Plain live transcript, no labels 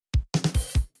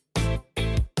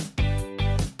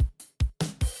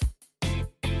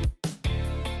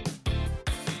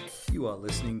You are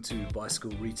listening to Bicycle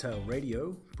Retail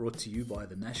Radio, brought to you by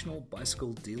the National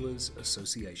Bicycle Dealers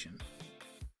Association.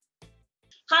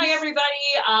 Hi, everybody.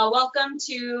 Welcome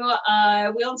to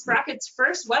Wheel and Sprocket's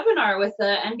first webinar with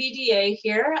the NBDA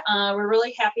here. We're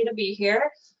really happy to be here.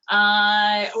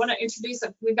 I want to introduce,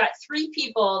 we've got three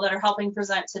people that are helping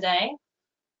present today,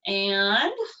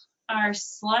 and our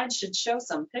slides should show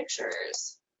some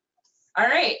pictures. All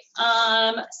right,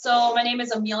 so my name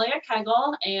is Amelia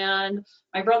Kegel, and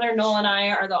my brother Noel and I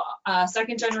are the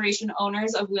second generation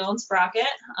owners of Wheel and Sprocket.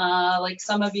 Like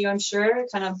some of you, I'm sure,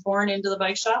 kind of born into the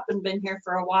bike shop and been here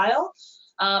for a while.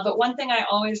 But one thing I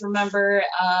always remember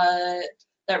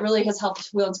that really has helped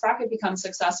Wheel and Sprocket become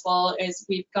successful is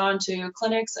we've gone to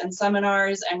clinics and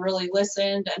seminars and really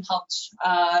listened and helped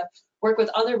work with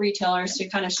other retailers to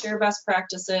kind of share best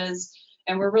practices.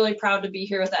 And we're really proud to be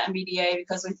here with the NBDA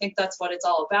because we think that's what it's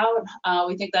all about.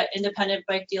 We think that independent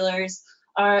bike dealers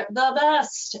are the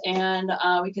best, and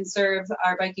we can serve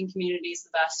our biking communities the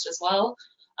best as well.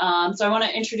 So I want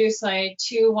to introduce my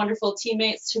two wonderful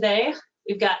teammates today.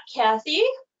 We've got Kathy.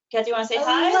 Kathy, you want to say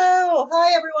hi? Hello.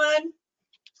 Hi, everyone.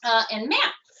 And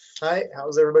Matt. Hi,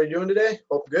 how's everybody doing today?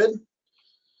 Hope good.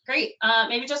 Great.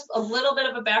 Maybe just a little bit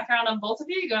of a background on both of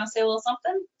you. You want to say a little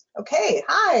something? Okay,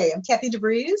 hi, I'm Kathy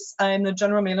DeVries. I'm the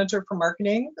General Manager for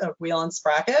Marketing of Wheel and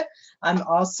Sprocket. I'm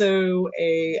also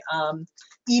a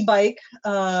e-bike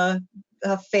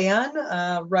fan,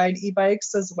 ride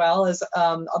e-bikes as well as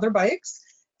other bikes,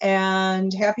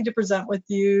 and happy to present with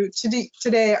you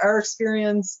today our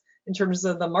experience in terms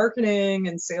of the marketing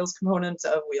and sales components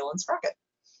of Wheel and Sprocket.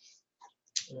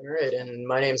 All right, and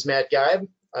my name's Matt Geib.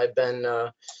 I've been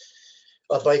a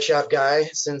bike shop guy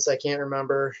since I can't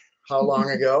remember how long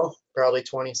ago, probably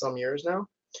 20 some years now.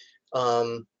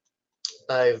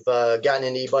 I've gotten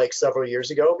into e-bikes several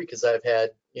years ago because I've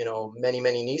had, many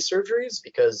knee surgeries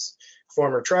because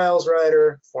former trials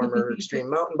rider, former extreme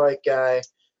mountain bike guy,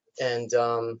 and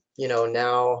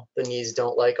now the knees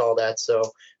don't like all that. So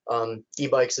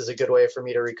e-bikes is a good way for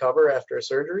me to recover after a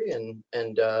surgery, and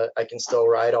I can still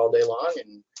ride all day long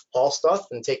and haul stuff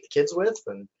and take the kids with,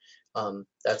 and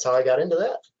that's how I got into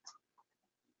that.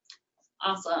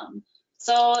 Awesome.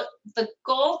 So the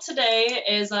goal today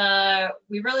is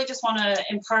we really just want to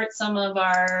impart some of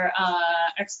our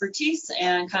expertise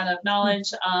and kind of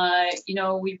knowledge.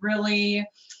 We really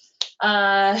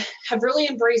have really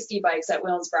embraced e-bikes at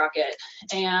Wheel and Sprocket,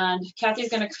 and Kathy's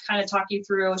going to kind of talk you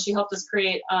through. She helped us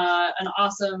create an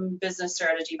awesome business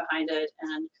strategy behind it.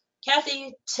 And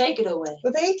Kathy, take it away.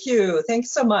 Well, thank you. Thanks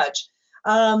so much.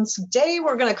 Today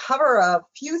we're going to cover a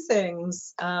few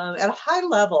things at a high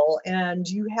level, and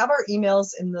you have our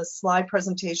emails in the slide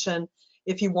presentation.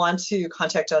 If you want to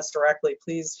contact us directly,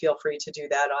 please feel free to do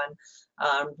that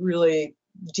on really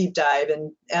deep dive,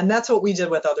 and that's what we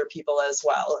did with other people as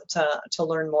well to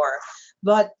learn more.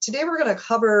 But today we're going to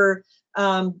cover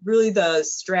really the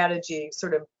strategy,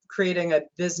 sort of creating a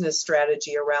business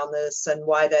strategy around this and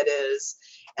why that is.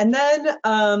 And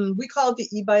then we call it the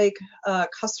e-bike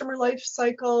customer life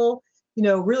cycle,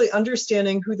 really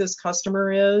understanding who this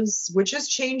customer is, which is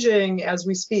changing as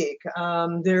we speak.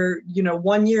 1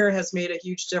 year has made a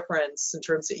huge difference in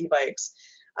terms of e-bikes.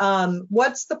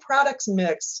 What's the products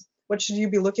mix? What should you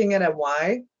be looking at and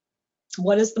why?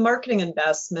 What is the marketing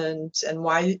investment, and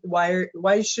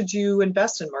why should you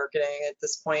invest in marketing at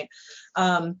this point?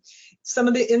 Some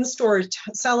of the in-store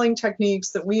selling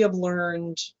techniques that we have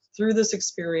learned through this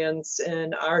experience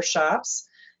in our shops,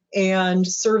 and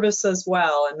service as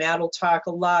well. And Matt will talk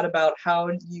a lot about how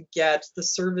you get the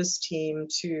service team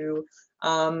to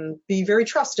be very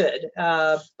trusted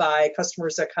by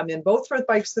customers that come in, both for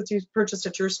bikes that you purchased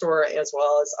at your store as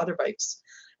well as other bikes.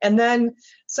 And then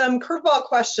some curveball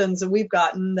questions that we've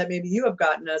gotten that maybe you have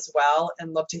gotten as well,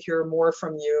 and love to hear more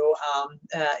from you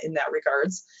in that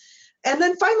regards. And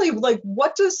then finally,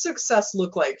 what does success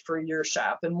look like for your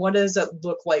shop, and what does it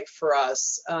look like for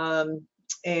us?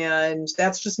 And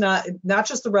that's just not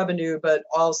just the revenue, but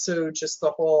also just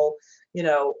the whole,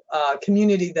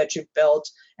 community that you've built,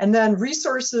 and then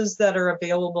resources that are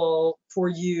available for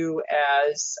you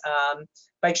as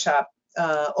bike shop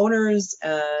owners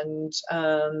and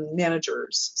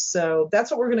managers. So that's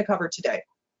what we're going to cover today.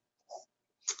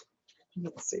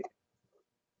 Let's see.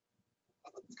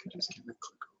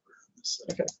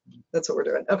 Okay, that's what we're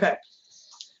doing. Okay.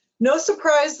 No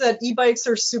surprise that e-bikes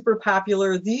are super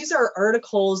popular. These are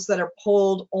articles that are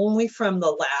pulled only from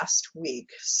the last week.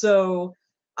 So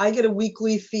I get a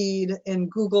weekly feed in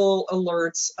Google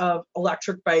alerts of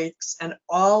electric bikes, and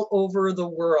all over the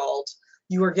world,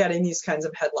 you are getting these kinds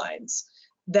of headlines.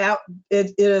 That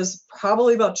it is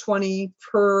probably about 20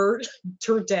 per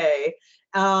day.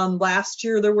 Last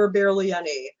year, there were barely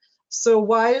any. So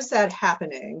why is that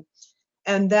happening?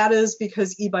 And that is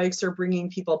because e-bikes are bringing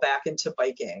people back into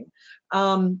biking.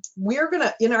 We're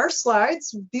gonna, in our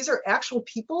slides, these are actual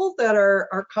people that are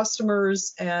our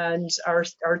customers and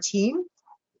our team.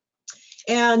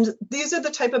 And these are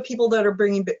the type of people that are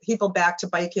bringing people back to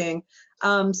biking.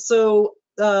 Sometimes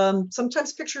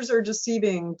pictures are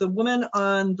deceiving. The woman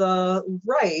on the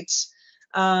right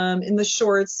in the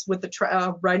shorts with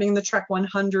the riding the Trek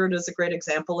 100 is a great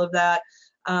example of that.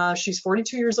 She's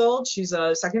 42 years old. She's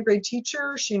a second grade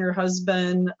teacher. She and her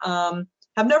husband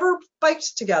have never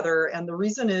biked together. And the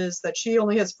reason is that she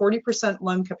only has 40%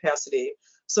 lung capacity.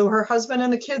 So her husband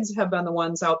and the kids have been the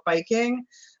ones out biking.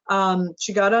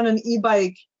 She got on an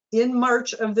e-bike in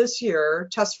March of this year,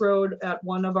 test rode at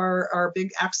one of our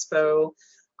big expo,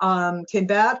 came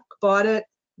back, bought it,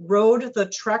 rode the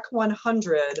Trek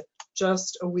 100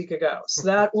 just a week ago. So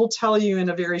that will tell you in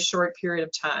a very short period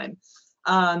of time.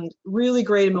 Really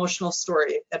great emotional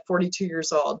story at 42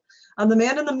 years old. The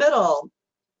man in the middle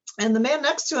and the man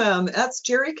next to him, that's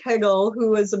Jerry Kegel,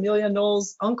 who is Amelia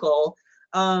Knowles' uncle.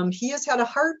 He has had a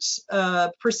heart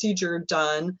procedure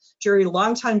done. Jerry,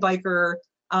 longtime biker.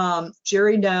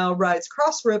 Jerry now rides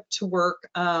Crossrip to work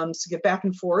to get back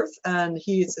and forth, and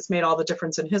it's made all the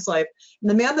difference in his life. And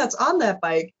the man that's on that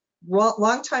bike,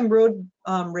 longtime road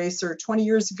racer, 20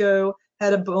 years ago,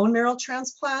 had a bone marrow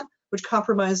transplant, which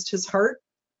compromised his heart.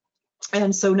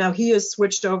 And so now he has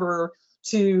switched over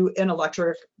to an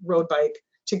electric road bike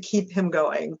to keep him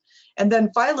going. And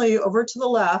then finally, over to the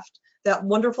left, that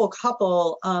wonderful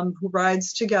couple who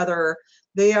rides together.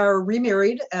 They are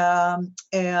remarried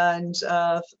and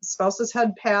spouses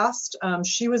had passed.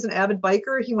 She was an avid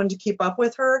biker. He wanted to keep up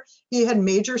with her. He had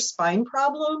major spine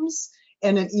problems,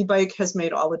 and an e-bike has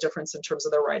made all the difference in terms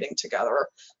of their riding together.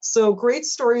 So great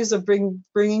stories of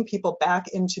bringing people back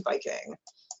into biking.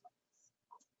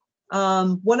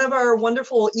 One of our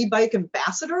wonderful e-bike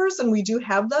ambassadors, and we do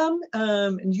have them,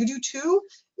 and you do too,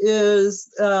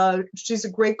 is she's a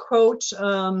great coach.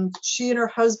 She and her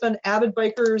husband, avid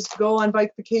bikers, go on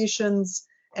bike vacations,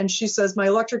 and she says, my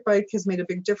electric bike has made a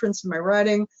big difference in my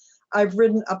riding. I've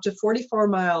ridden up to 44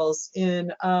 miles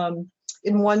in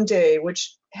one day,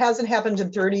 which hasn't happened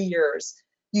in 30 years.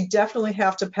 You definitely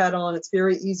have to pedal, and it's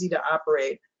very easy to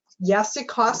operate. Yes, it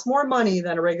costs more money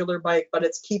than a regular bike, but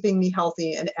it's keeping me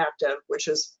healthy and active, which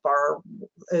is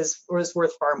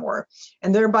worth far more.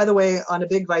 And they're, by the way, on a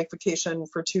big bike vacation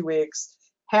for 2 weeks.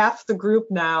 Half the group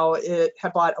now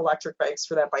have bought electric bikes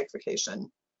for that bike vacation.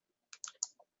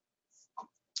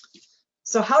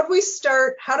 So how do we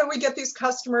start? How do we get these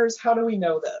customers? How do we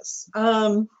know this?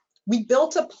 We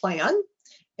built a plan,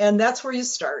 and that's where you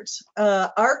start.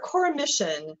 Our core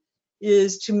mission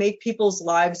is to make people's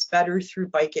lives better through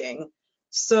biking.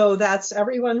 So that's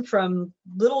everyone from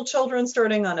little children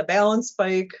starting on a balance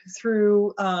bike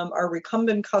through our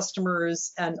recumbent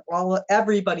customers and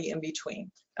everybody in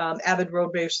between. Avid road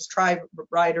racers, tri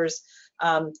riders,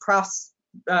 cross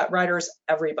riders,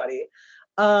 everybody.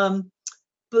 But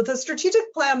the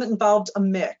strategic plan involved a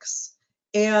mix.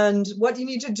 And what you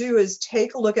need to do is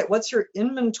take a look at what's your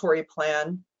inventory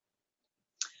plan,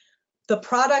 the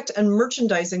product and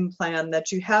merchandising plan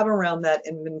that you have around that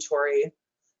inventory,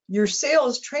 your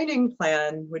sales training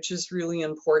plan, which is really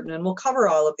important, and we'll cover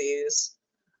all of these.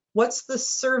 What's the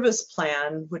service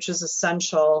plan, which is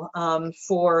essential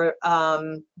for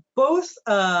both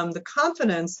the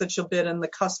confidence that you'll build in the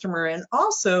customer, and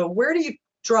also where do you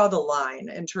draw the line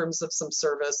in terms of some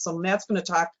service. So Matt's going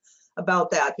to talk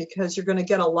about that, because you're going to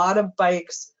get a lot of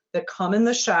bikes that come in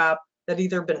the shop that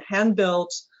either been hand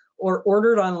built or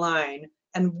ordered online,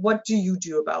 and what do you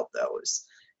do about those?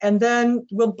 And then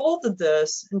we'll both of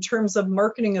this in terms of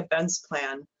marketing events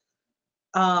plan.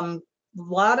 A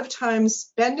lot of times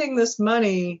spending this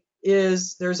money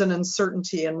there's an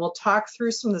uncertainty, and we'll talk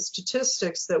through some of the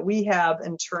statistics that we have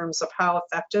in terms of how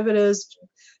effective it is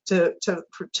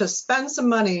to spend some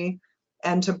money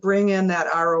and to bring in that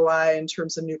ROI in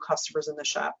terms of new customers in the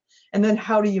shop. And then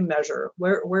how do you measure?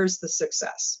 Where's the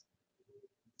success?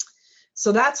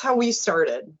 So that's how we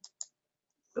started.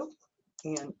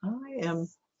 And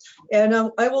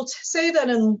I will say that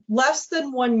in less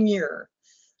than 1 year,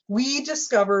 we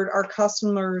discovered our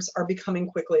customers are becoming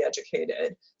quickly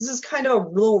educated. This is kind of a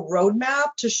little roadmap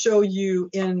to show you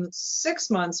in 6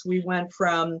 months, we went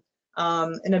from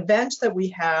an event that we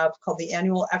have called the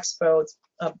Annual Expo. It's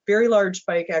a very large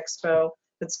bike expo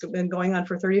that's been going on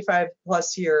for 35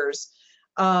 plus years.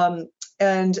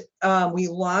 We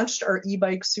launched our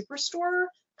e-bike superstore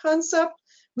concept,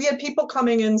 we had people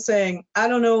coming in saying, I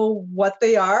don't know what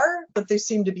they are, but they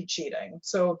seem to be cheating.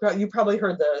 So you probably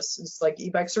heard this. It's like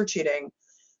e-bikes are cheating.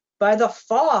 By the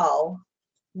fall,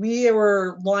 we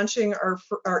were launching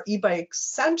our e-bike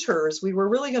centers. We were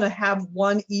really going to have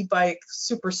one e-bike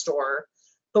superstore,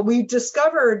 but we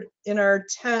discovered in our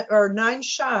 9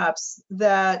 shops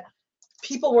that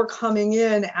people were coming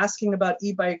in asking about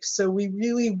e-bikes, so we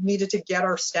really needed to get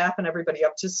our staff and everybody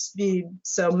up to speed.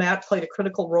 So Matt played a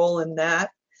critical role in that.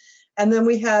 And then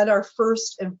we had our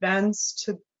first events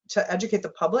to educate the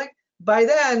public. By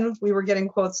then, we were getting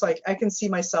quotes like, I can see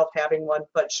myself having one,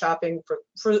 but shopping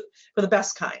for the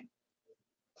best kind.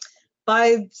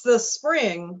 By the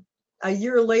spring, a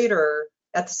year later,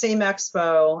 at the same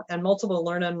expo and multiple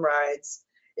learn-in rides,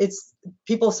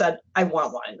 people said, I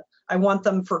want one. I want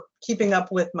them for keeping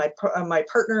up with my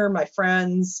partner, my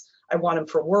friends. I want them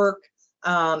for work.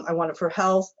 I want them for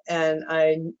health, and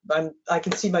I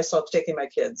can see myself taking my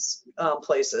kids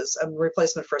places. A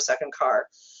replacement for a second car.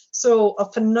 So a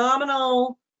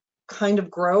phenomenal kind of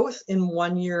growth in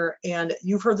 1 year. And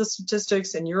you've heard the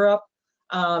statistics in Europe.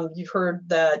 You've heard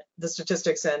that the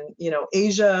statistics in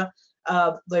Asia.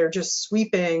 They're just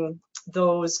sweeping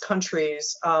those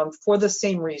countries for the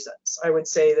same reasons. I would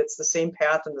say that's the same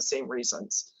path and the same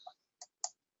reasons.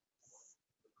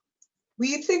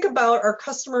 We think about our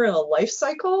customer in a life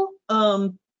cycle,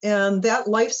 and that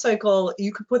life cycle,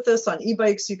 you could put this on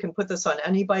e-bikes, you can put this on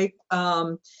any bike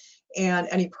and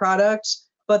any product,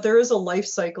 but there is a life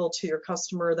cycle to your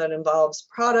customer that involves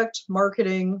product,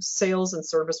 marketing, sales, and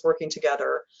service working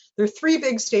together. There are 3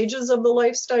 big stages of the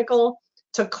life cycle: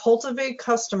 to cultivate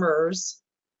customers,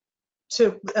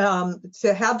 to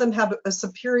have them have a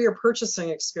superior purchasing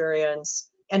experience,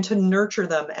 and to nurture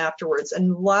them afterwards.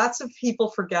 And lots of people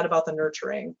forget about the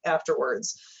nurturing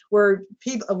afterwards, where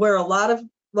a lot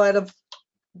of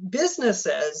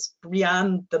businesses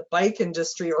beyond the bike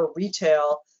industry or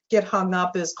retail get hung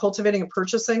up is cultivating and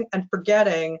purchasing, and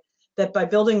forgetting that by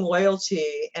building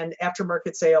loyalty and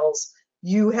aftermarket sales,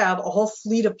 you have a whole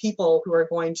fleet of people who are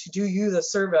going to do you the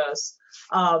service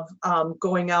of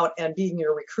going out and being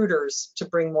your recruiters to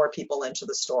bring more people into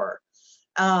the store.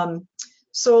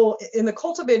 So in the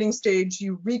cultivating stage,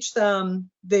 you reach them,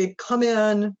 they come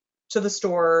in to the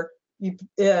store,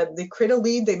 they create a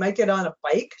lead, they might get on a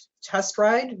bike test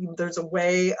ride. There's a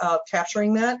way of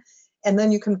capturing that, and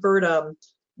then you convert them.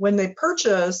 When they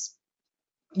purchase,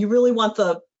 you really want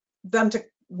them to,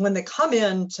 when they come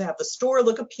in, to have the store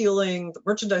look appealing, the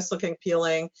merchandise looking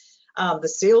appealing, the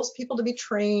salespeople to be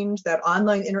trained, that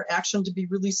online interaction to be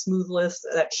really smooth,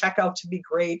 that checkout to be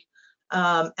great.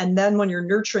 And then when you're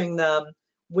nurturing them,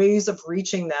 ways of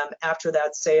reaching them after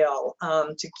that sale,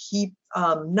 to keep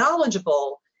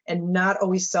knowledgeable and not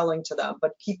always selling to them,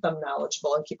 but keep them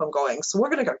knowledgeable and keep them going. So we're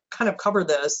going to kind of cover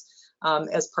this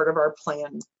as part of our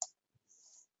plan.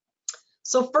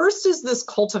 So first is this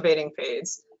cultivating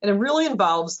phase, and it really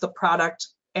involves the product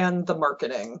and the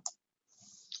marketing.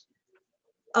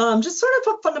 Just sort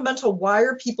of a fundamental, why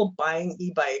are people buying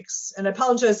e-bikes? And I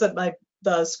apologize that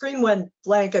the screen went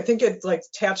blank. I think it's like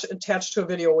attached to a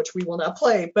video, which we will not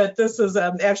play, but this is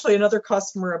actually another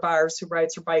customer of ours who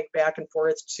rides her bike back and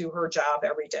forth to her job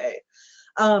every day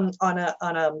on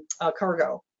a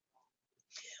cargo.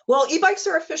 Well, e-bikes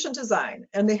are efficient design,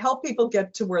 and they help people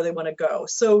get to where they want to go.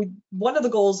 So one of the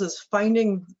goals is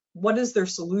finding what is their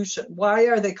solution? Why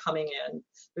are they coming in?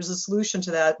 There's a solution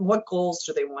to that. What goals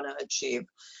do they want to achieve?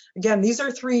 Again, these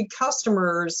are 3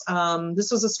 customers.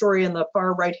 This was a story in the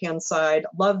far right-hand side.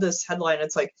 Love this headline.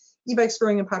 It's like, e-bikes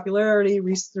growing in popularity,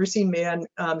 Racine man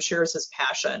shares his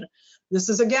passion. This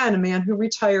is, again, a man who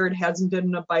retired, hasn't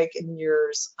been on a bike in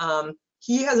years.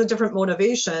 He has a different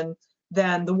motivation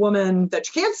than the woman that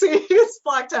you can't see, it's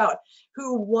blocked out,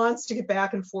 who wants to get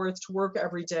back and forth to work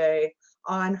every day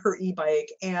on her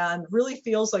e-bike and really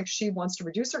feels like she wants to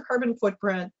reduce her carbon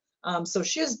footprint. So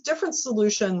she has different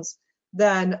solutions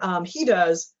than he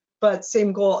does, but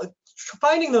same goal.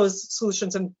 Finding those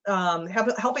solutions and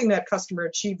helping that customer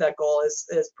achieve that goal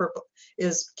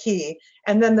is key.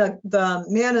 And then the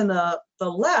man in the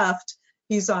left,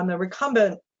 he's on the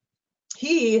recumbent.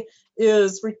 He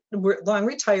is long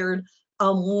retired,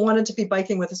 wanted to be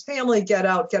biking with his family, get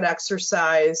out, get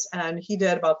exercise, and he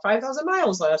did about 5,000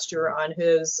 miles last year on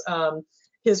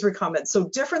his recumbent. So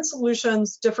different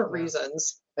solutions, different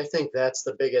reasons. I think that's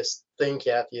the biggest thing,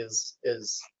 Kathy, is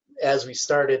as we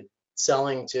started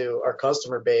selling to our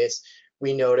customer base,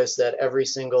 we noticed that every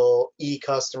single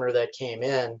e-customer that came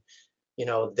in,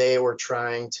 they were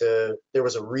there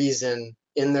was a reason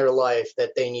in their life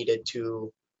that they needed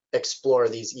to explore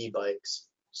these e-bikes.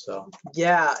 So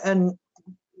yeah, and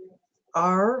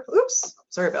oops,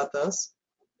 sorry about this.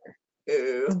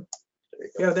 Ooh,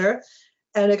 go there.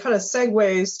 And it kind of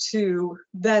segues to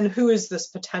then who is this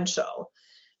potential?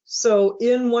 So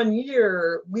in 1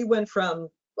 year, we went from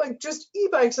like just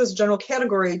e-bikes as a general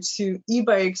category to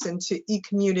e-bikes into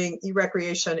e-commuting,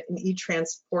 e-recreation, and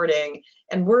e-transporting.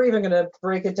 And we're even going to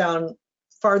break it down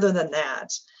farther than that.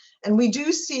 And we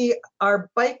do see our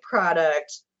bike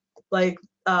product, like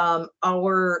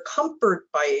our comfort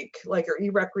bike, like our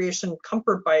e-recreation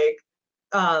comfort bike,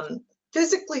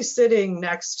 physically sitting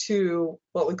next to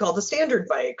what we call the standard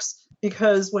bikes,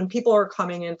 because when people are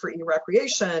coming in for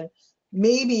e-recreation,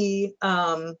 maybe,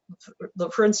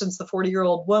 for instance, the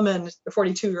 40-year-old woman, the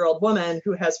 42-year-old woman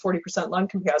who has 40% lung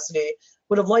capacity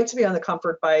would have liked to be on the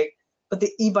comfort bike, but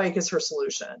the e-bike is her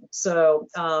solution. So,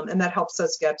 and that helps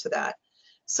us get to that.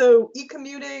 So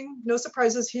e-commuting, no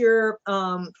surprises here.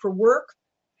 For work,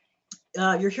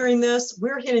 you're hearing this,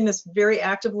 we're hearing this very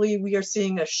actively. We are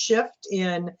seeing a shift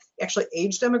in actually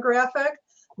age demographic,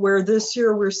 where this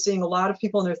year we're seeing a lot of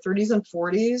people in their 30s and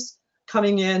 40s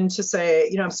coming in to say,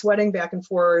 you know, I'm sweating back and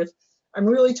forth, I'm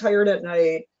really tired at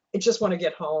night, I just want to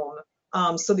get home.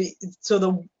 So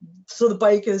the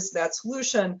bike is that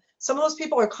solution. Some of those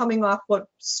people are coming off what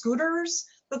scooters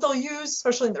that they'll use,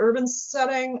 especially in the urban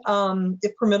setting,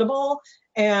 if permittable,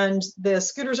 and the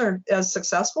scooters aren't as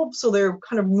successful, so they're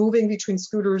kind of moving between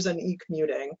scooters and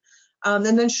e-commuting. And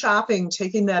then shopping,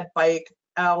 taking that bike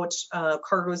out,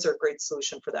 cargos are a great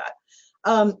solution for that.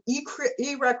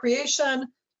 E-recreation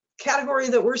category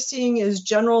that we're seeing is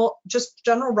just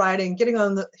general riding, getting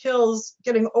on the hills,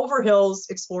 getting over hills,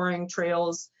 exploring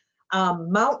trails.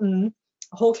 Mountain,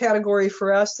 a whole category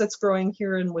for us that's growing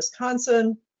here in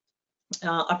Wisconsin,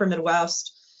 upper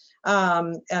Midwest.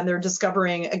 And they're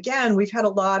discovering, again, we've had a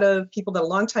lot of people that a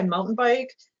long time mountain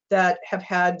bike that have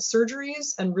had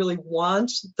surgeries and really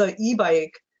want the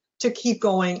e-bike to keep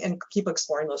going and keep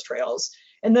exploring those trails.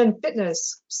 And then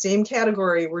fitness, same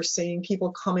category. We're seeing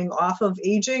people coming off of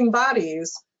aging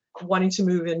bodies wanting to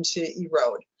move into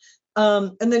e-road.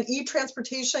 And then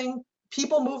e-transportation,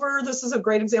 people mover, this is a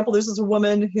great example. This is a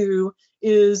woman who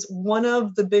is one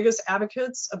of the biggest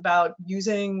advocates about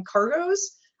using cargos.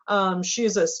 She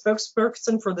is a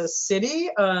spokesperson for the city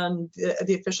on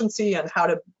the efficiency and how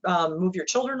to move your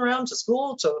children around to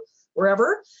school, to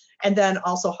wherever, and then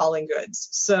also hauling goods.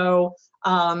 So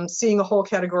seeing a whole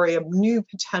category of new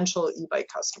potential e-bike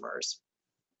customers.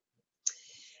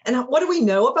 And what do we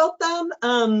know about them?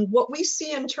 What we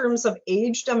see in terms of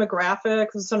age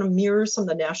demographics, sort of mirrors some of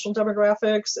the national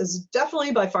demographics, is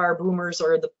definitely by far boomers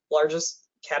are the largest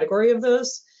category of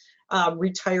this.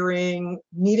 Retiring,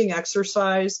 needing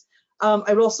exercise. I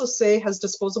would also say has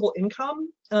disposable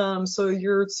income. So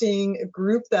you're seeing a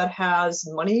group that has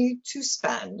money to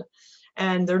spend,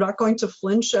 and they're not going to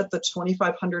flinch at the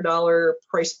 $2,500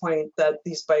 price point that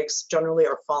these bikes generally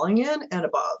are falling in and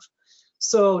above.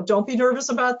 So don't be nervous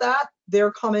about that.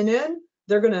 They're coming in,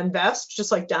 they're going to invest,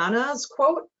 just like Donna's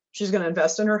quote, she's going to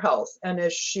invest in her health. And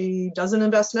if she doesn't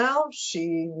invest now,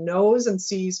 she knows and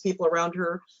sees people around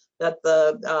her that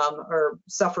are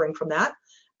suffering from that.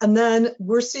 And then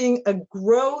we're seeing a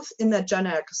growth in that Gen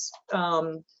X,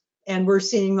 and we're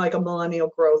seeing like a millennial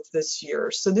growth this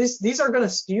year. So these are going to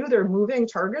skew, they're moving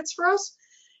targets for us.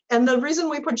 And the reason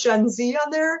we put Gen Z on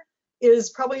there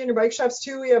is probably in your bike shops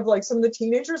too. We have like some of the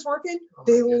teenagers working. Oh,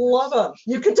 they love them.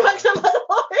 You can talk to them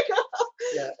about it.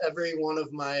 Yeah, every one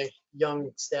of my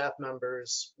young staff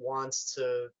members wants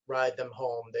to ride them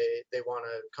home. They want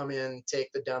to come in,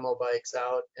 take the demo bikes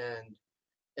out,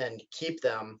 and keep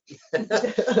them.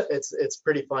 It's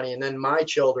pretty funny. And then my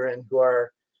children, who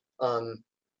are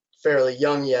fairly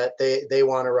young yet, they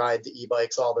want to ride the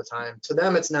e-bikes all the time. To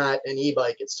them, it's not an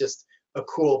e-bike; it's just a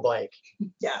cool bike.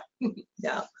 Yeah,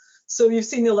 yeah. So you've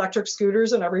seen the electric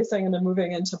scooters and everything, and they're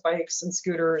moving into bikes and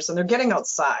scooters, and they're getting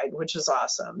outside, which is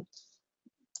awesome.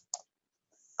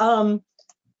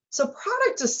 So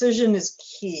product decision is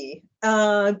key.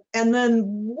 And then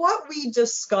what we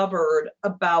discovered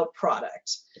about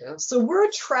product. Yeah. So we're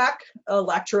a Trek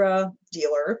Electra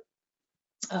dealer.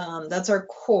 That's our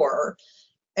core.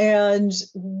 And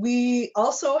we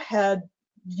also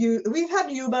we've had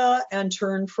Yuba and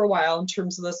Tern for a while in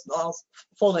terms of this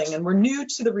folding, and we're new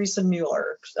to the Reese and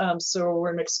Mueller. So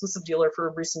we're an exclusive dealer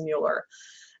for Reese and Mueller.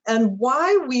 And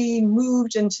why we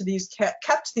moved into these,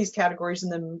 kept these categories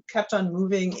and then kept on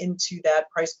moving into that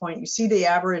price point. You see the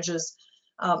averages,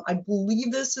 I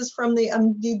believe this is from the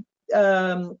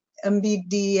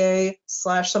MBDA /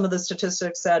 some of the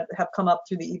statistics that have come up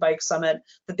through the e-bike summit,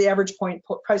 that the average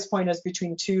price point is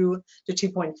between 2 to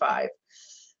 2.5.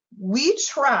 We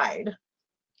tried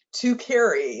to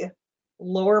carry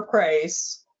lower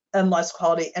price and less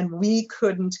quality, and we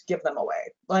couldn't give them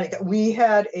away. Like, we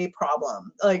had a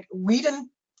problem. Like, we didn't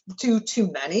do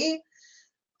too many,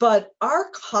 but our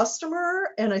customer,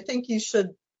 and I think you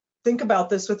should think about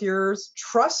this with yours,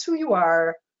 trust who you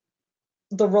are,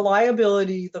 the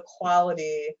reliability, the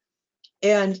quality.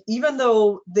 And even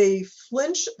though they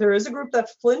flinch, there is a group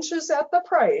that flinches at the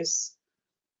price.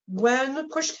 When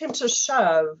push came to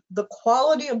shove, the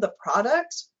quality of the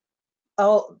product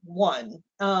won.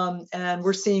 And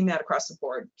we're seeing that across the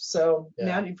board. So Yeah.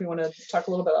 Matt, if you want to talk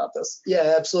a little bit about this.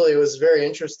 Yeah, absolutely. It was very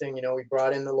interesting. You know, we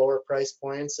brought in the lower price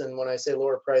points, and when I say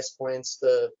lower price points,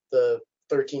 the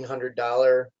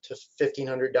 $1,300 to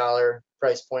 $1,500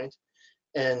 price point.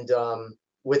 And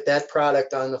with that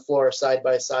product on the floor side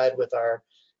by side with our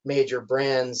major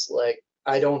brands, like,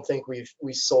 I don't think we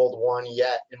sold one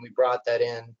yet, and we brought that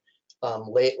in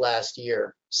late last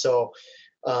year. So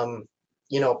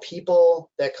you know, people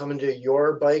that come into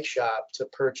your bike shop to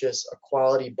purchase a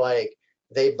quality bike,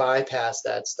 they bypass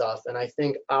that stuff. And I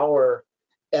think our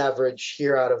average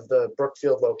here out of the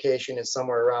Brookfield location is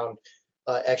somewhere around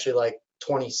actually like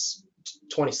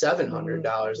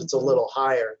 $2,700. It's a little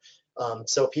higher.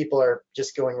 So people are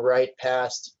just going right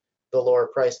past the lower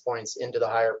price points into the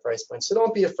higher price points. So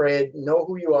don't be afraid. Know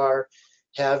who you are.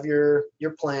 Have your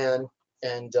plan,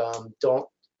 and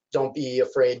don't be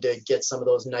afraid to get some of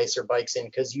those nicer bikes in,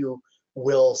 because you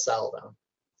will sell them.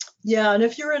 Yeah, and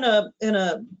if you're in a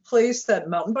place that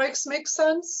mountain bikes make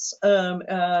sense,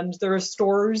 and there are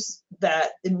stores that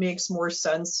it makes more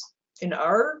sense in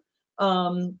our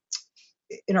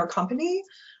company,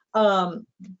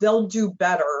 they'll do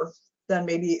better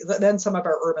than some of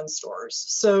our urban stores.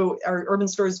 So our urban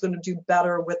store is going to do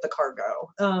better with the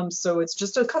cargo. So it's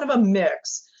just a kind of a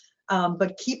mix.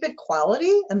 But keep it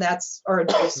quality, and that's our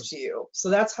advice to you. So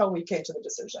that's how we came to the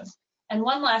decision. And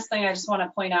one last thing I just want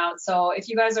to point out. So if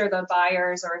you guys are the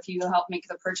buyers, or if you help make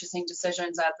the purchasing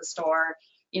decisions at the store,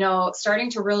 you know, starting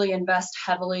to really invest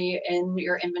heavily in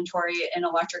your inventory in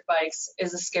electric bikes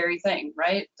is a scary thing,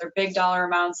 right? They're big dollar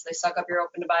amounts. They suck up your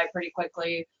open to buy pretty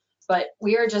quickly. But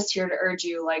we are just here to urge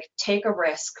you, like, take a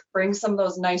risk, bring some of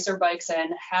those nicer bikes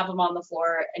in, have them on the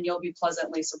floor, and you'll be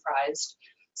pleasantly surprised.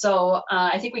 So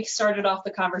I think we started off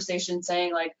the conversation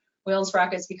saying, like, Wheel and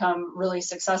Sprocket's become really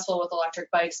successful with electric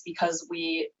bikes because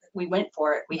we went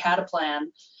for it. We had a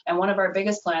plan. And one of our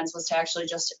biggest plans was to actually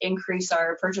just increase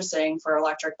our purchasing for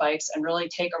electric bikes and really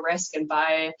take a risk and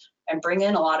buy and bring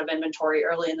in a lot of inventory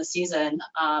early in the season.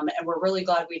 And we're really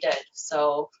glad we did.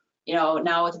 So, you know,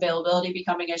 now with availability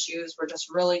becoming issues, we're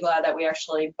just really glad that we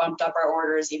actually bumped up our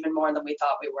orders even more than we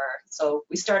thought we were. So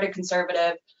we started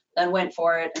conservative, then went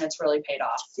for it, and it's really paid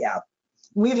off. Yeah.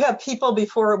 We've had people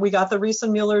before we got the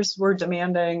Riesenmuellers were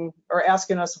demanding or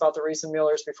asking us about the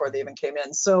Riesenmuellers before they even came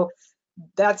in. So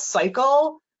that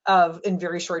cycle of, in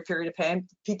very short period of time,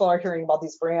 people are hearing about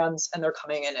these brands and they're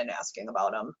coming in and asking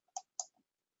about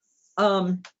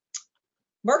them.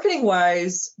 Marketing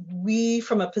wise, we,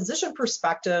 from a position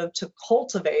perspective to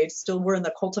cultivate, still we're in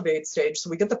the cultivate stage. So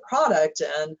we get the product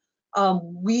in.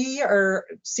 We are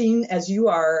seen as you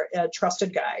are a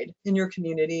trusted guide in your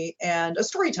community and a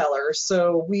storyteller.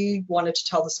 So we wanted to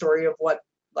tell the story of what,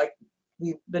 like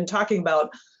we've been talking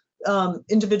about,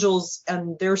 individuals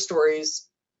and their stories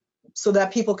so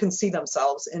that people can see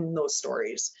themselves in those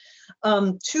stories.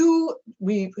 Two,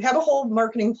 we have a whole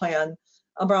marketing plan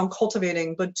around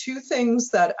cultivating, but two things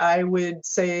that I would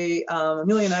say,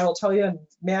 Amelia and I will tell you, and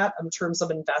Matt, in terms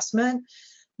of investment.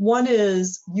 One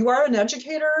is, you are an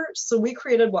educator, so we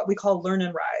created what we call Learn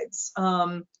and Rides.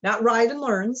 Not ride and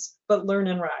learns, but Learn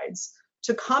and Rides.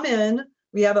 To come in,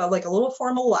 we have a little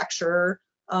formal lecture,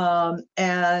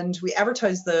 and we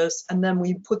advertise this, and then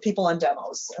we put people on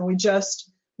demos. And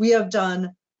we have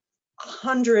done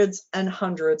hundreds and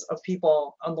hundreds of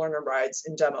people on Learn and Rides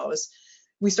in demos.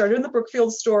 We started in the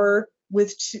Brookfield store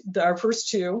with our first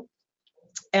two,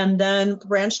 and then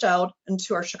branched out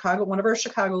into one of our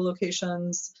Chicago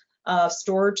locations,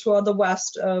 store to the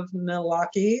west of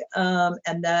Milwaukee,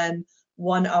 and then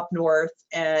one up north.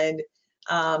 And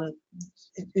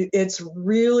it's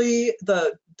really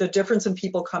the difference in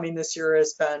people coming this year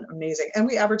has been amazing. And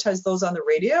we advertised those on the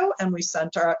radio, and we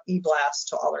sent our e-blast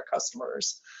to all our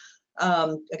customers.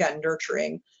 Again,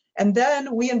 nurturing. And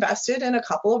then we invested in a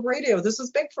couple of radio. This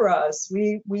was big for us.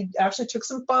 We actually took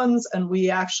some funds, and we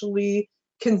actually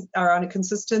are on two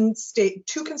consistent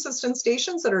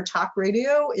stations that are talk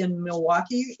radio in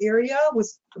Milwaukee area,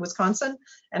 Wisconsin,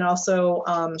 and also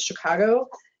Chicago.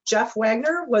 Jeff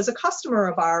Wagner was a customer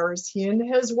of ours. He and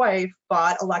his wife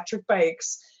bought electric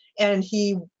bikes, and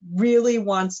he really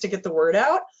wants to get the word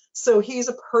out. So he's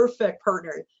a perfect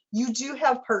partner. you do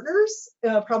have partners,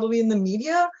 probably in the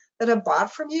media, that have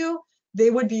bought from you. They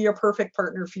would be your perfect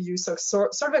partner for you. So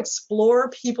sort of explore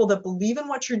people that believe in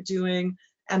what you're doing,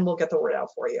 and we'll get the word out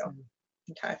for you.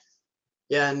 Okay.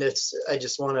 Yeah, and I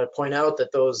just want to point out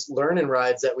that those learning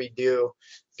rides that we do,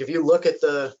 if you look at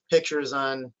the pictures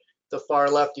on the far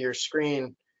left of your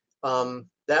screen,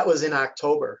 that was in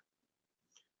October.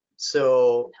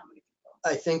 So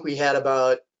I think we had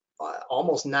about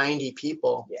almost 90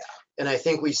 people. Yeah. And I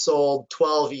think we sold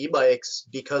 12 e-bikes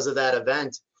because of that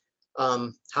event.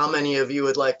 How many of you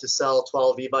would like to sell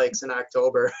 12 e-bikes in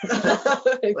October?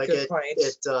 Like Good point.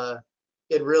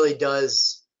 it really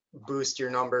does boost your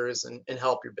numbers and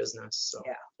help your business. So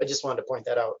yeah. I just wanted to point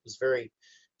that out. It was very,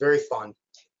 very fun.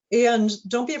 And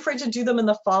don't be afraid to do them in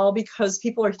the fall, because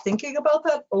people are thinking about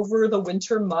that over the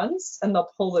winter months, and they'll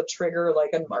pull the trigger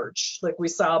like in March. Like we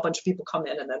saw a bunch of people come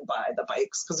in and then buy the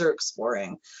bikes because they're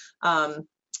exploring.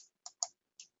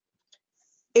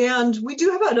 And we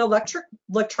do have an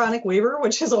electronic waiver,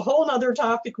 which is a whole nother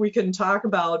topic we can talk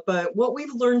about. But what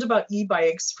we've learned about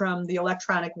e-bikes from the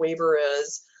electronic waiver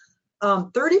is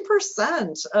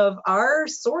 30% of our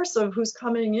source of who's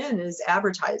coming in is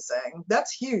advertising.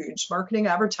 That's huge, marketing,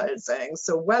 advertising.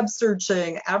 So web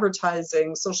searching,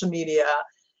 advertising, social media,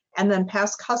 and then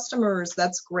past customers,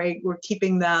 that's great. We're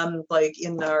keeping them like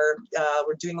in our,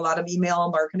 we're doing a lot of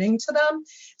email marketing to them.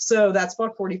 So that's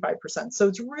about 45%. So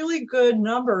it's really good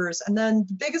numbers. And then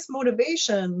the biggest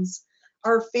motivations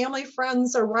are family,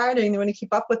 friends are riding, they want to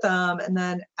keep up with them, and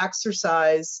then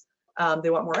exercise.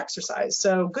 They want more exercise.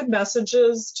 So good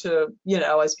messages to,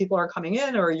 as people are coming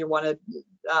in, or you want to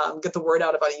get the word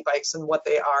out about e-bikes and what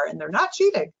they are, and they're not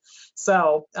cheating.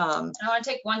 So I want to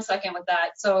take 1 second with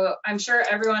that. So I'm sure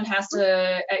everyone has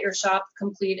to, at your shop,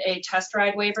 complete a test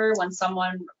ride waiver when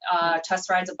someone test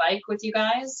rides a bike with you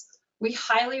guys. We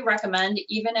highly recommend,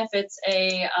 even if it's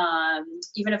a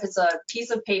piece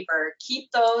of paper,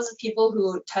 keep those people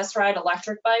who test ride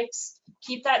electric bikes,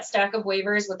 keep that stack of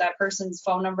waivers with that person's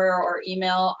phone number or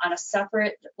email on a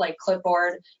separate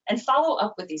clipboard, and follow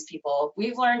up with these people.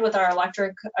 We've learned with our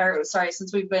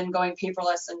since we've been going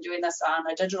paperless and doing this on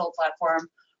a digital platform,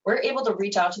 we're able to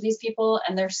reach out to these people,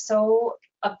 and they're so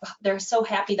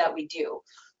happy that we do.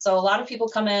 So a lot of people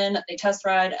come in, they test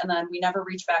ride, and then we never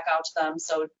reach back out to them.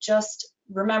 So just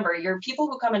remember, your people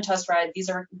who come and test ride, these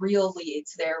are real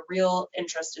leads. They're real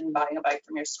interest in buying a bike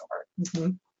from your store.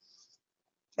 Mm-hmm.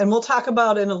 And we'll talk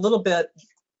about in a little bit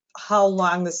how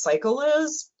long the cycle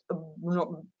is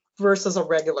versus a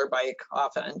regular bike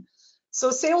often. So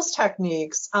sales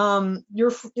techniques,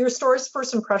 your store's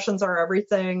first impressions are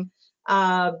everything.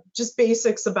 Just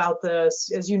basics about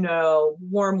this, as you know,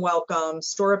 warm welcome,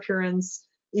 store appearance.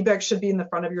 E-bike should be in the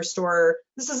front of your store.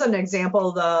 This is an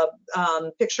example, the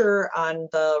picture on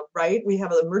the right, we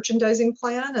have a merchandising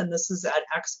plan, and this is at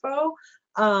Expo.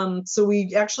 So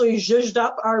we actually zhuzhed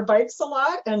up our bikes a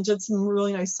lot and did some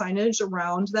really nice signage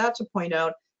around that to point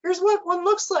out, here's what one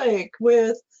looks like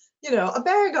with, a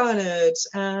bag on it,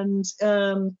 and,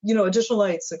 additional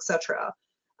lights, etc.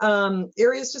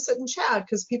 Areas to sit and chat,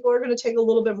 because people are going to take a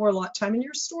little bit more time in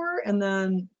your store, and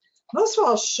then most of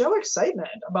all, show excitement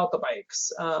about the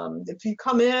bikes. If you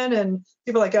come in and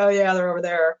people are like, oh yeah, they're over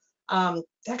there,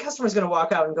 that customer's going to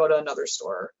walk out and go to another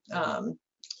store.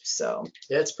 So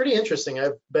yeah, it's pretty interesting.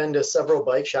 I've been to several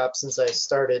bike shops since I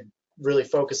started really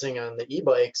focusing on the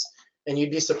e-bikes, and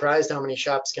you'd be surprised how many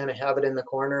shops kind of have it in the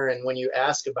corner. And when you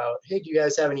ask about, hey, do you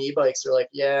guys have any e-bikes? They're like,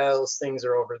 yeah, those things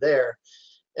are over there.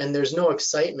 And there's no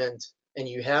excitement, and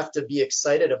you have to be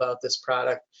excited about this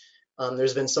product.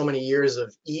 There's been so many years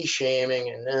of e-shaming,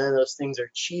 and those things are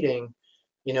cheating.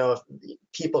 If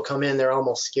people come in, they're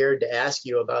almost scared to ask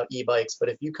you about e-bikes. But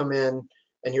if you come in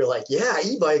and you're like, yeah,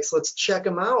 e-bikes, let's check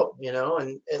them out,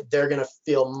 and they're going to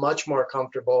feel much more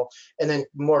comfortable, and then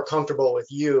more comfortable with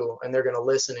you, and they're going to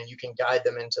listen, and you can guide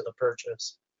them into the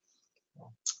purchase.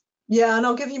 Yeah, and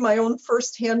I'll give you my own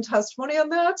firsthand testimony on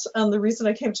that. The reason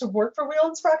I came to work for Wheel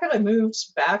and Sprocket, I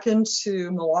moved back into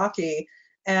Milwaukee,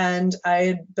 and I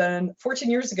had been 14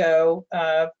 years ago.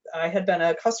 I had been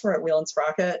a customer at Wheel and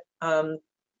Sprocket.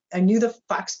 I knew the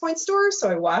Fox Point store, so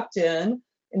I walked in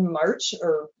March,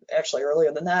 or actually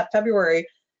earlier than that, February,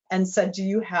 and said, do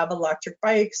you have electric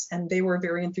bikes? And they were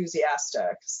very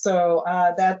enthusiastic. So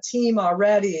that team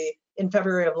already in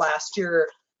February of last year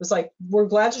was like, we're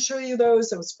glad to show you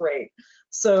those. It was great.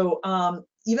 So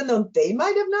even though they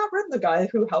might have not read the guy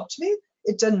who helped me,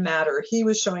 it didn't matter. He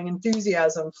was showing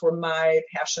enthusiasm for my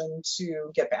passion to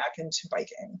get back into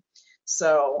biking.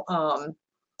 So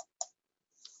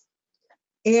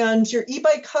And your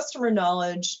e-bike customer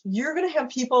knowledge, you're going to have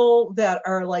people that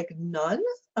are like none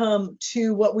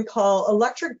to what we call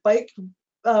electric bike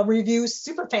review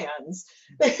super fans.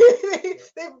 They've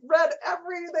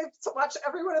watched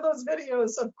every one of those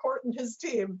videos of Court and his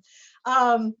team.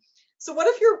 So what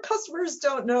if your customers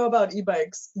don't know about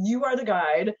e-bikes? You are the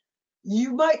guide.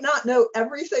 You might not know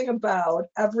everything about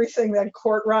everything that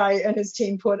Court Rye and his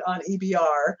team put on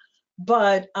EBR,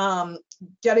 but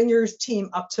getting your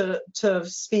team up to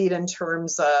speed in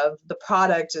terms of the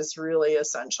product is really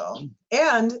essential.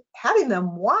 And having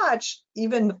them watch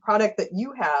even the product that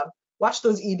you have, watch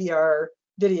those EBR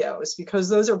videos, because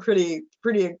those are pretty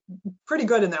good,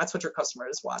 and that's what your customer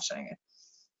is watching.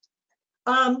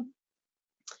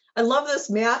 I love this.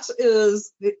 Matt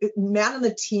and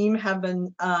the team have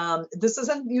been, this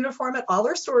isn't uniform at all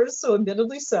their stores, so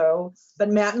admittedly so, but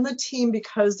Matt and the team,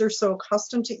 because they're so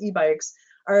accustomed to e-bikes,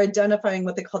 are identifying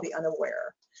what they call the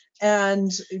unaware.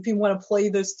 And if you want to play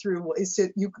this through,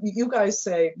 you guys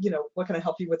say, what can I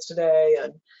help you with today?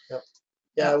 And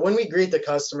yeah, when we greet the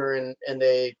customer and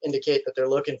they indicate that they're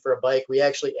looking for a bike, we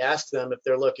actually ask them if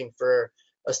they're looking for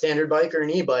a standard bike or an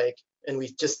e-bike, and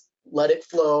we just let it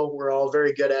flow. We're all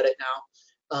very good at it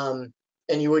now.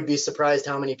 And you would be surprised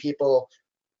how many people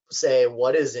say,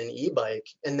 what is an e-bike?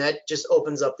 And that just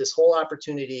opens up this whole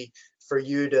opportunity for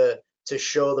you to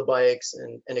show the bikes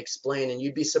and explain. And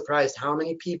you'd be surprised how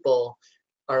many people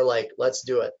are like, let's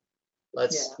do it.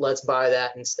 Let's buy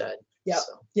that instead. Yep.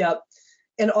 So. Yep.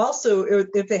 And also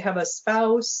if they have a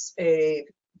spouse, a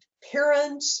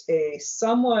parent,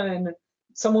 someone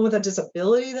with a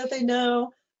disability that they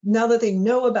know, now that they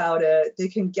know about it, they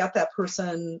can get that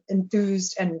person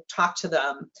enthused and talk to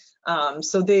them.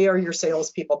 So they are your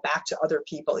salespeople back to other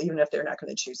people, even if they're not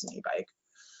going to choose an e-bike.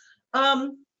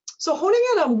 So honing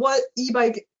in on what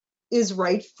e-bike is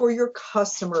right for your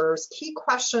customers, key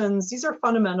questions, these are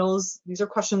fundamentals. These are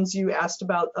questions you asked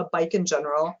about a bike in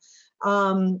general.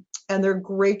 And they're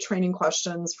great training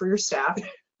questions for your staff.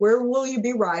 Where will you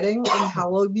be riding and how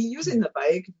will you be using the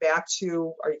bike? Back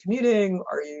to, are you commuting?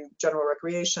 Are you general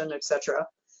recreation, etc.?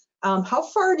 How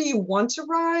far do you want to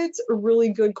ride? It's a really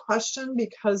good question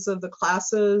because of the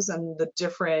classes and the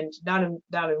different, not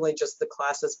only just the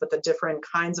classes, but the different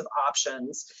kinds of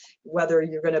options, whether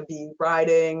you're going to be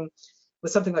riding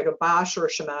with something like a Bosch or a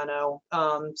Shimano.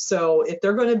 So if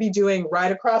they're going to be doing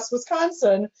ride across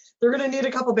Wisconsin, they're going to need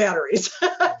a couple batteries.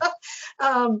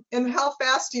 And how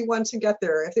fast do you want to get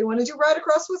there? If they want to do ride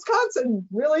across Wisconsin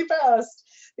really fast,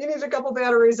 they need a couple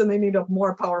batteries and they need a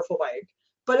more powerful bike.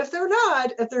 But if they're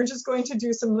not, if they're just going to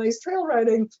do some nice trail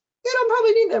riding, they don't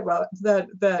probably need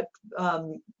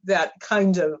that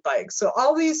kind of bike. So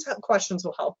all these questions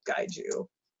will help guide you.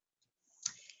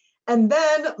 And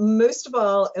then most of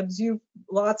all, as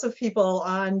lots of people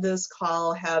on this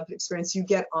call have experienced, you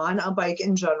get on a bike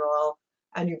in general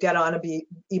and you get on a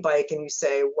e-bike and you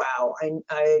say, wow,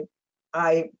 I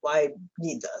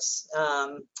need this.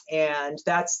 And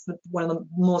that's one of the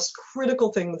most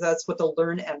critical things. That's what the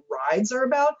Learn and Rides are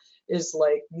about, is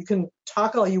like, you can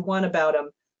talk all you want about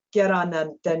them, get on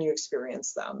them, then you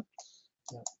experience them.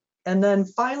 Yeah. And then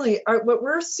finally, what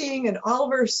we're seeing in all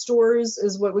of our stores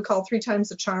is what we call 3 times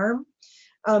the charm.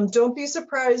 Don't be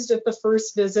surprised if the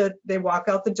first visit, they walk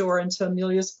out the door, and to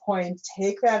Amelia's point,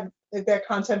 take that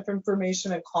content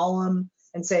information and call them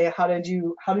and say, how did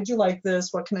you like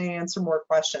this? What can I answer more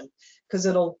question? Because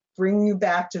it'll bring you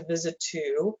back to visit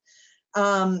 2.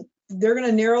 They're going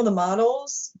to narrow the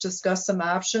models, discuss some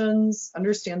options,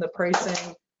 understand the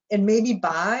pricing, and maybe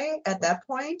buy at that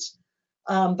point.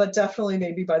 But definitely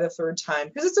maybe by the 3rd time,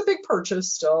 because it's a big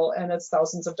purchase still, and it's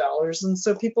thousands of dollars. And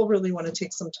so people really want to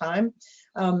take some time,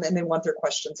 and they want their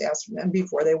questions asked and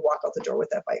before they walk out the door with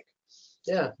that bike.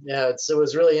 Yeah. It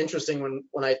was really interesting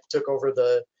when I took over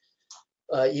the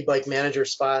e-bike manager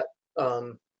spot,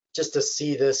 just to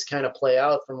see this kind of play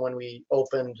out from when we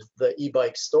opened the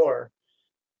e-bike store.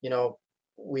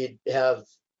 We'd have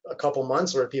a couple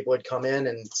months where people would come in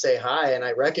and say hi, and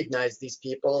I recognized these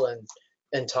people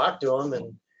and talk to them,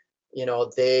 and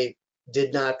they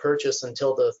did not purchase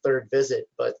until the 3rd visit,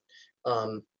 but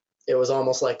it was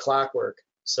almost like clockwork.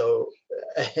 So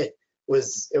it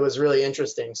was really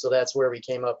interesting. So that's where we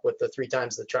came up with the 3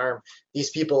 times the charm. These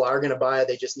people are going to buy it,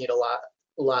 they just need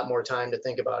a lot more time to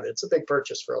think about it. It's a big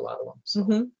purchase for a lot of them. So.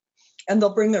 Mm-hmm. And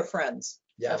they'll bring their friends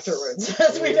afterwards,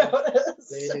 as we noticed.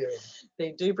 They do.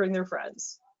 They do bring their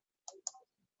friends.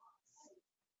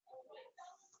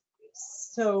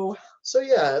 So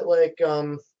yeah, like,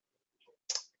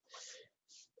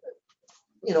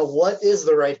 what is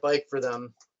the right bike for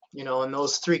them? And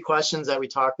those 3 questions that we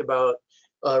talked about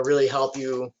really help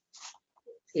you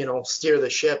steer the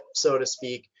ship, so to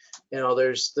speak.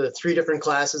 There's the 3 different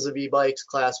classes of e-bikes: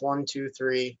 class 1, 2,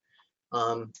 3.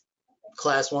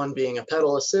 Class 1 being a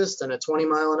pedal assist and a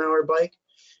 20-mile-an-hour bike.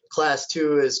 Class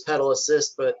 2 is pedal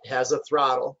assist but has a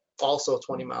throttle, also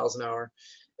 20 miles an hour.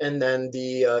 And then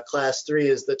the class 3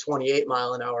 is the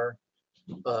 28-mile-an-hour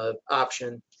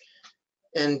option.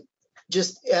 And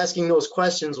just asking those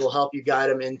questions will help you guide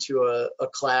them into a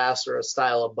class or a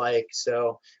style of bike.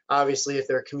 So obviously, if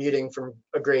they're commuting from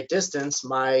a great distance,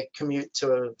 my commute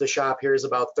to the shop here is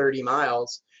about 30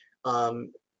 miles.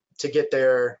 To get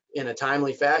there in a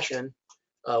timely fashion,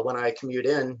 when I commute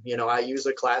in, I use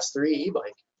a class 3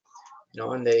 e-bike,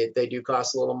 and they do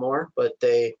cost a little more, but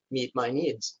they meet my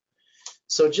needs.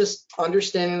 So just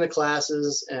understanding the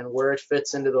classes and where it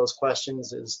fits into those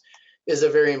questions is a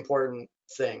very important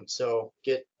thing. So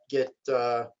get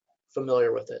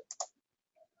familiar with it.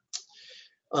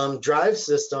 Drive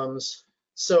systems.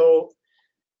 So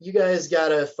you guys got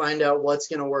to find out what's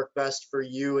going to work best for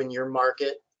you and your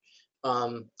market.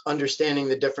 Understanding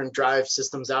the different drive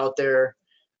systems out there.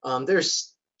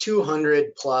 There's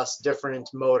 200 plus different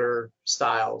motor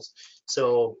styles.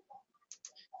 So,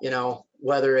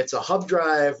 whether it's a hub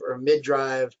drive or mid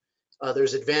drive,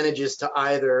 there's advantages to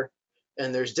either,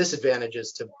 and there's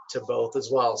disadvantages to both as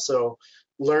well. So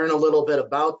learn a little bit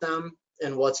about them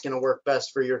and what's going to work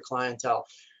best for your clientele.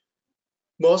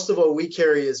 Most of what we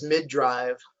carry is mid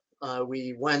drive.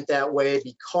 We went that way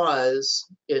because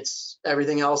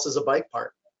everything else is a bike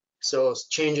part. So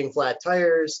changing flat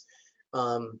tires,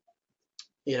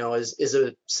 is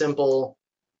a simple,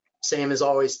 same as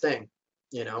always thing.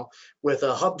 With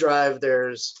a hub drive,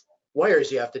 there's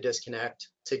wires you have to disconnect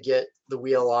to get the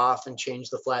wheel off and change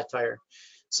the flat tire.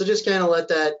 So just kind of let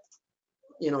that,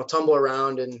 tumble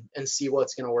around and see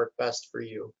what's going to work best for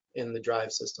you in the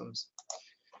drive systems.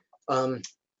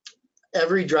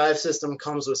 Every drive system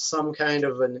comes with some kind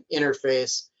of an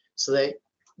interface so that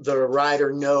the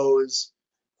rider knows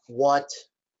what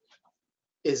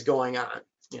is going on,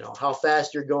 how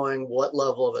fast you're going, what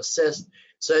level of assist.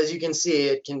 So as you can see,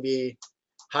 it can be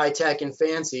high tech and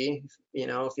fancy.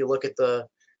 If you look at the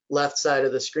left side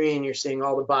of the screen, you're seeing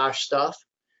all the Bosch stuff.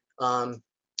 And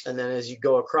then as you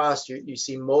go across, you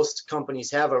see most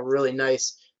companies have a really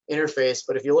nice interface.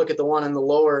 But if you look at the one in the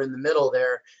lower in the middle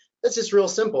there, that's just real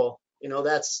simple.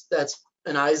 That's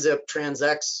an iZip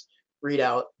TransX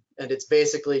readout, and it's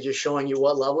basically just showing you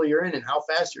what level you're in and how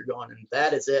fast you're going, and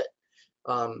that is it.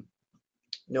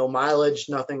 No mileage,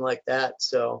 nothing like that.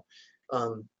 So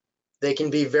they can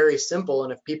be very simple,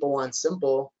 and if people want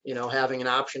simple, having an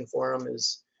option for them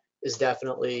is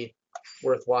definitely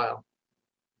worthwhile.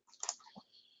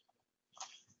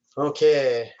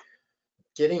 Okay,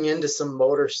 getting into some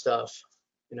motor stuff.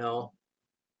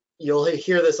 You'll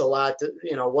hear this a lot.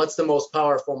 What's the most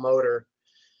powerful motor?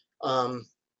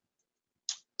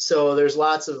 So there's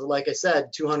lots of, like I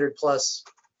said, 200 plus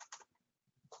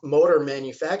motor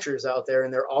manufacturers out there,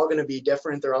 and they're all going to be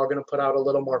different. They're all going to put out a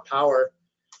little more power.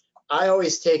 I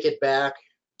always take it back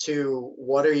to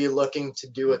what are you looking to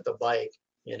do with the bike?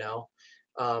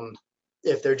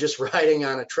 If they're just riding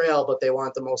on a trail, but they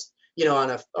want the most,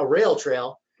 on a rail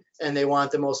trail, and they want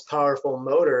the most powerful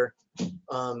motor,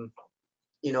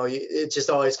 it just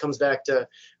always comes back to,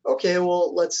 okay,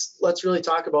 well, let's really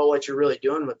talk about what you're really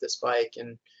doing with this bike,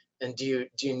 and do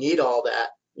you need all that?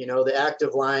 The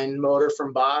Active Line motor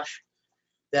from Bosch,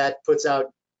 that puts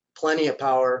out plenty of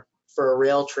power for a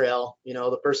rail trail.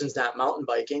 The person's not mountain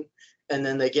biking, and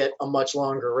then they get a much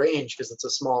longer range because it's a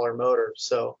smaller motor.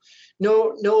 So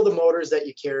know the motors that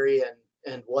you carry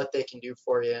and what they can do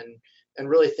for you, and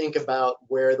really think about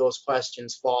where those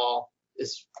questions fall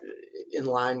is in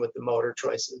line with the motor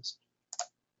choices.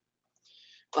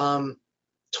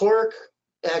 Torque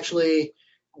actually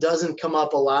doesn't come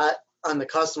up a lot on the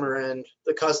customer end.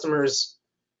 The customers,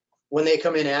 when they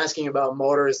come in asking about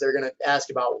motors, they're going to ask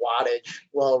about wattage.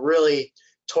 Well, really,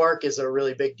 torque is a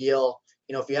really big deal.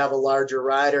 If you have a larger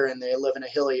rider and they live in a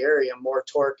hilly area, more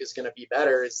torque is going to be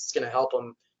better. It's going to help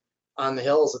them on the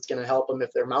hills. It's going to help them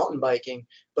if they're mountain biking.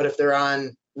 But if they're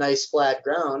on nice flat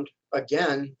ground,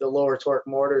 again, the lower torque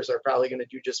motors are probably going to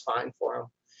do just fine for them.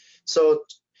 So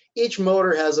each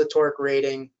motor has a torque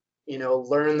rating.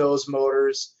 Learn those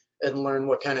motors and learn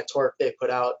what kind of torque they put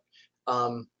out.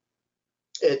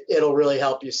 It'll really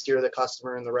help you steer the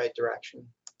customer in the right direction.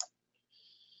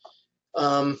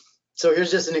 So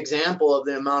here's just an example of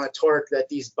the amount of torque that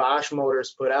these Bosch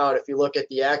motors put out. If you look at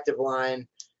the Active Line,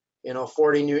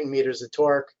 40 Newton meters of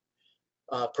torque.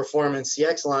 Performance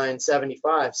CX line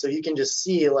 75. So you can just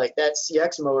see like that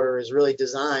CX motor is really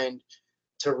designed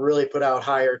to really put out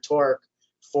higher torque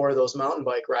for those mountain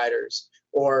bike riders.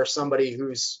 or somebody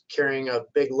who's carrying a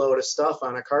big load of stuff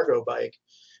on a cargo bike.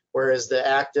 Whereas the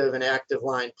Active and Active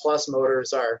Line Plus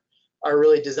motors are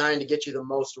really designed to get you the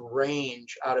most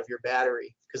range out of your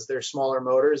battery, because they're smaller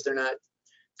motors. They're not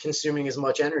consuming as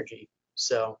much energy.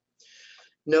 So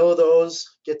know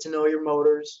those, get to know your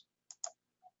motors.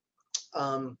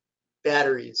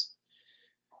 Batteries.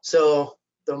 So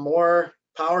the more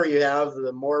power you have,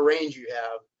 the more range you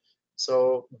have.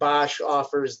 So Bosch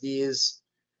offers these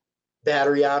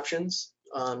battery options.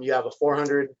 You have a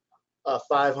 400, a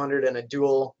 500, and a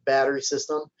dual battery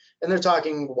system, and they're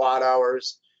talking watt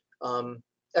hours.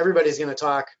 Everybody's going to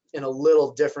talk in a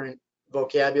little different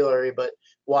vocabulary, but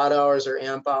watt hours or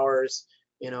amp hours,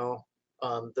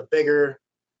 the bigger,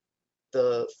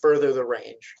 the further the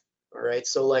range. All right,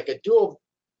 so like a dual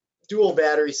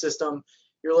battery system,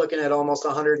 you're looking at almost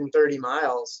 130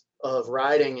 miles of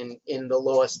riding in the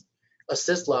lowest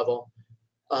assist level.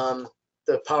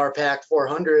 The PowerPack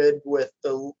 400 with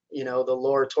the the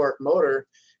lower torque motor,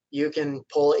 you can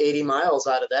pull 80 miles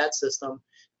out of that system.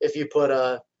 If you put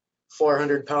a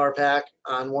 400 PowerPack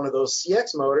on one of those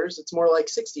CX motors, it's more like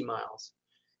 60 miles.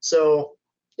 So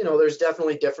there's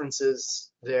definitely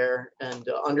differences there, and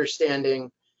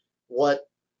understanding what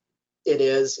it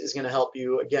is going to help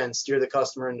you, again, steer the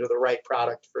customer into the right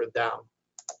product for them.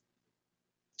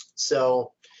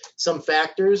 So some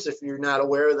factors, if you're not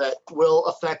aware, that will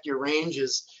affect your range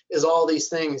is all these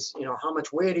things. How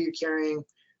much weight are you carrying?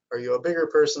 Are you a bigger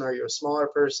person? Are you a smaller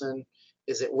person?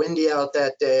 Is it windy out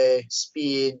that day?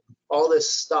 Speed, all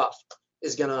this stuff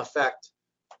is going to affect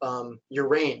your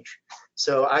range.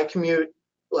 So I commute,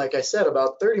 like I said,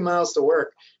 about 30 miles to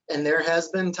work, and there has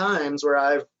been times where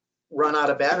I've run out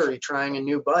of battery trying a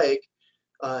new bike,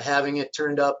 having it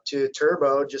turned up to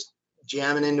turbo, just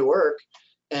jamming into work,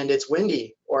 and it's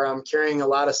windy, or I'm carrying a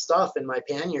lot of stuff in my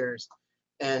panniers,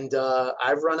 and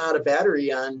I've run out of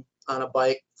battery on a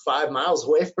bike 5 miles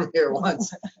away from here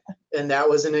once, and that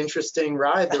was an interesting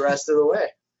ride the rest of the way.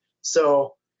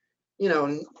 So,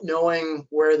 knowing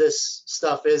where this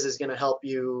stuff is going to help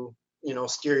you,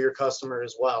 steer your customer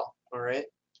as well. All right.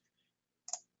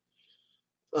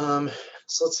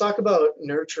 So let's talk about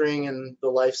nurturing and the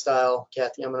lifestyle.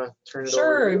 Kathy, I'm going to turn it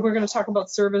over to you. Sure, we're going to talk about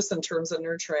service in terms of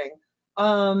nurturing.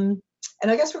 And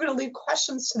I guess we're going to leave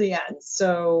questions to the end.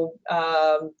 So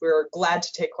we're glad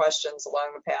to take questions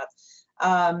along the path.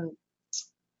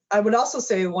 I would also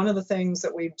say one of the things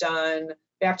that we've done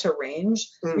back to range,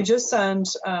 we just sent,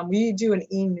 we do an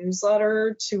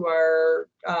e-newsletter to our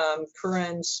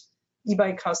current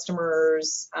e-bike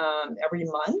customers every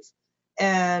month.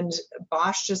 And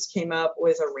Bosch just came up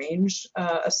with a range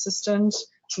assistant.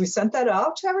 We sent that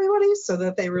out to everybody so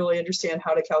that they really understand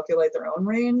how to calculate their own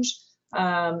range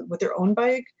with their own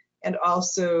bike. And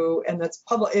also, and that's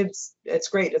public, it's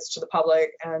great, it's to the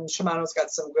public, and Shimano's got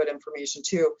some good information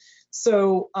too.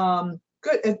 So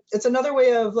good, it's another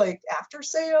way of like after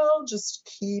sale, just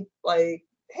keep like,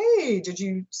 hey, did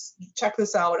you check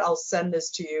this out? I'll send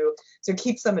this to you. So it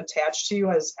keeps them attached to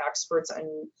you as experts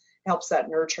and helps that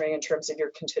nurturing in terms of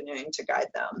you're continuing to guide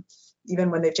them,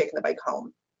 even when they've taken the bike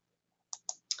home.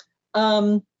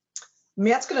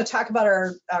 Matt's going to talk about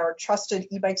our trusted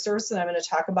e-bike service, and I'm going to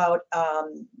talk about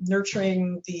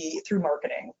nurturing through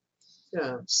marketing.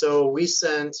 Yeah, so we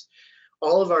sent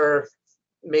all of our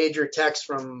major techs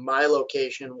from my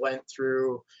location went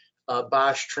through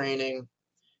Bosch training,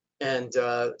 and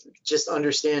just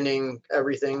understanding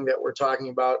everything that we're talking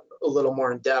about a little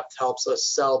more in depth helps us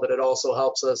sell, but it also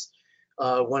helps us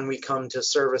when we come to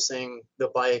servicing the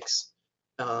bikes.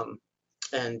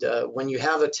 And when you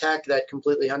have a tech that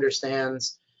completely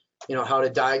understands, how to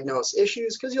diagnose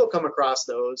issues, because you'll come across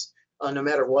those no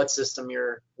matter what system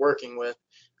you're working with,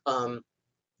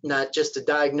 not just to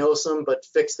diagnose them, but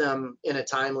fix them in a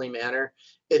timely manner,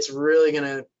 it's really going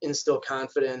to instill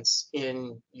confidence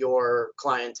in your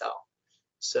clientele.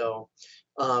 So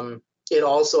it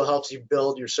also helps you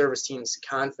build your service team's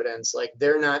confidence. Like,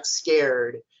 they're not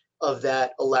scared of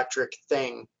that electric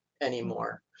thing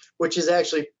anymore, which is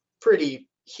actually pretty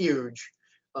huge.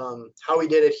 How we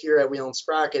did it here at Wheel and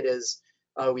Sprocket is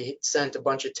we sent a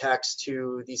bunch of techs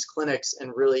to these clinics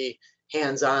and really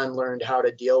hands-on learned how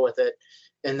to deal with it.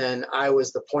 And then I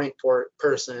was the point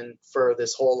person for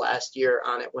this whole last year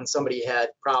on it. When somebody had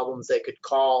problems, they could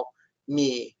call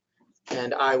me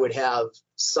and I would have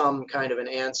some kind of an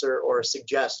answer or a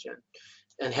suggestion.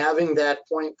 And having that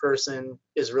point person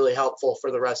is really helpful for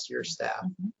the rest of your staff.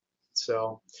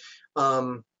 So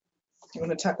you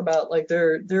want to talk about, like,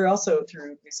 they're also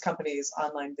through these companies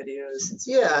online videos and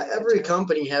stuff. Yeah, every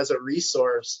company has a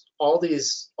resource. All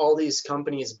these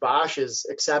companies, Bosch is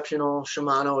exceptional,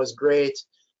 Shimano is great.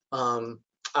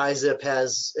 iZip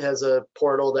has a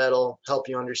portal that'll help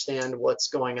you understand what's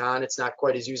going on. It's not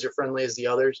quite as user-friendly as the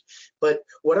others, but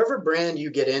whatever brand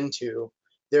you get into,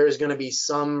 there is going to be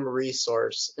some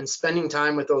resource, and spending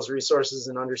time with those resources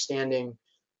and understanding,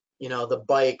 you know, the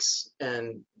bikes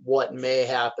and what may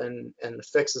happen and the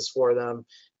fixes for them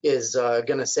is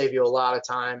going to save you a lot of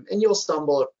time. And you'll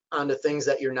stumble onto things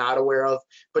that you're not aware of,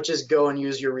 but just go and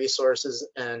use your resources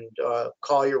and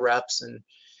call your reps,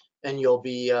 and you'll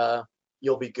be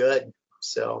good.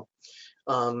 So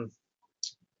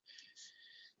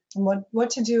what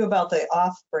to do about the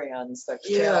off brands that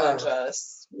challenge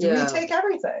us? Do we take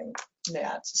everything,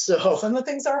 Nat? So some of the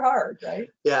things are hard, right?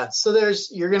 Yeah. So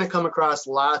you're going to come across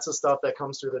lots of stuff that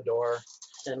comes through the door,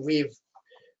 and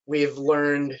we've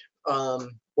learned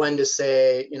when to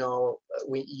say, you know,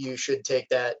 you should take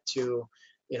that to,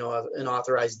 you know, an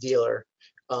authorized dealer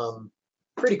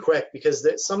pretty quick, because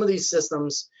some of these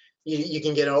systems you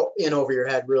can get in over your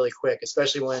head really quick,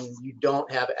 especially when you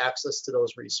don't have access to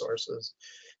those resources.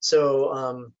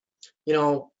 So, you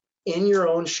know, in your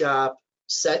own shop,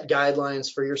 set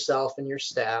guidelines for yourself and your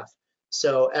staff,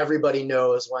 so everybody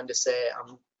knows when to say,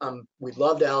 we'd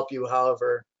love to help you.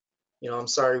 However, you know, I'm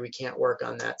sorry, we can't work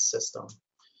on that system.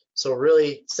 So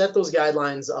really set those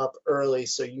guidelines up early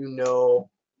so you know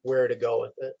where to go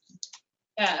with it.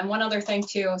 Yeah, and one other thing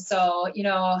too, so, you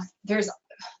know, there's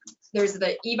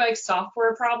the e-bike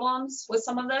software problems with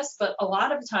some of this, but a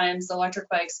lot of times the electric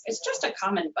bikes, it's just a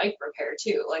common bike repair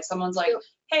too. Like someone's like,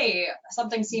 hey,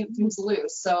 something seems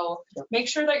loose. So make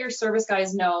sure that your service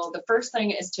guys know the first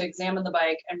thing is to examine the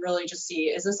bike and really just see,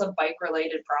 is this a bike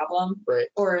related problem? Right.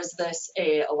 Or is this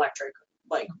a electric?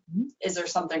 Like, is there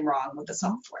something wrong with the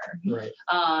software? Right.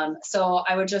 So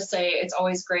I would just say it's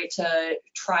always great to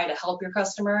try to help your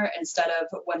customer instead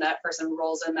of when that person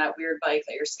rolls in that weird bike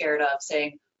that you're scared of,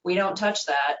 saying, we don't touch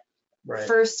that. Right.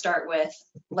 First start with,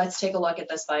 let's take a look at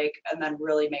this bike and then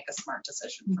really make a smart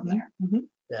decision from there.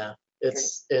 Yeah,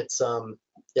 it's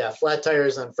yeah, flat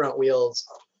tires on front wheels,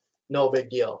 no big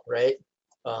deal, right?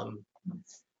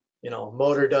 You know,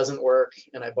 motor doesn't work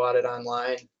and I bought it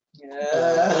online.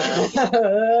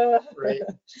 Yeah. Right.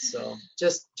 So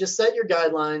just set your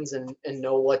guidelines and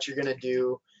know what you're gonna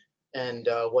do and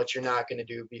what you're not gonna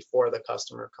do before the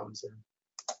customer comes in.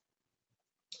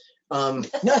 I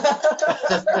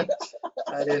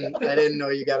didn't know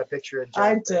you got a picture of Jeff.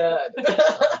 I did.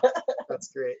 That's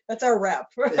great. That's our rep.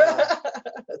 Yeah,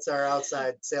 that's our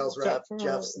outside sales rep,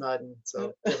 Jeff Snudden.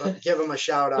 So give him a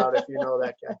shout out if you know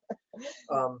that guy.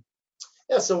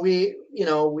 Yeah, so we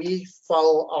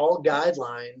follow all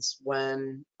guidelines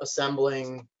when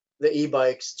assembling the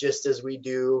e-bikes, just as we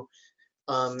do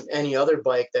any other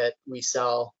bike that we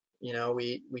sell. You know,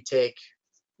 we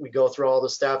go through all the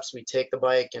steps, we take the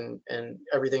bike, and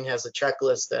everything has a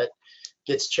checklist that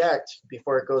gets checked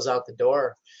before it goes out the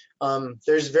door.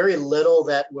 There's very little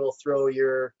that will throw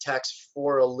your techs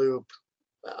for a loop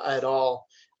at all.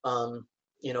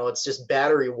 You know, it's just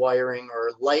battery wiring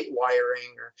or light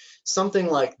wiring or something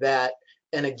like that.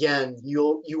 And again,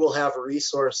 you will have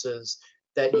resources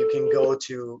that you can go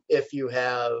to if you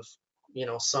have, you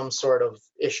know, some sort of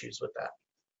issues with that.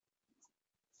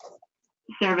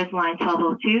 Service line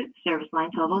 1202, service line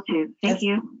 1202. Thank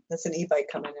you. That's an e-bike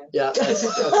coming in. Yeah.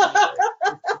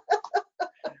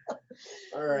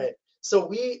 All right. So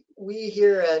we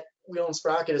here at Wheel and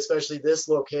Sprocket, especially this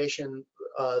location,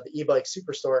 the e-bike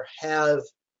superstore, have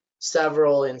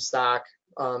several in stock.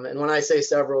 And when I say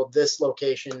several, this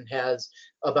location has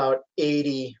about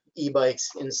 80 e-bikes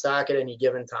in stock at any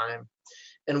given time.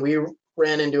 And we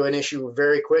ran into an issue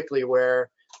very quickly where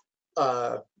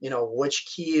you know, which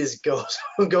keys goes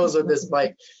with this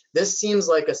bike. This seems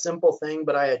like a simple thing,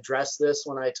 but I addressed this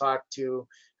when I talked to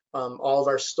all of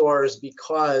our stores,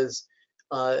 because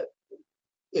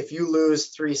if you lose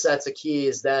 3 sets of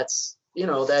keys, that's, you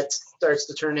know, that starts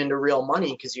to turn into real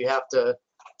money, because you have to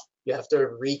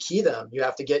rekey them. You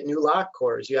have to get new lock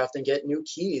cores. You have to get new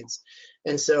keys.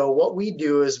 And so what we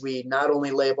do is we not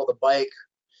only label the bike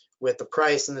with the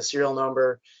price and the serial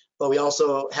number, but we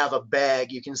also have a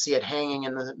bag. You can see it hanging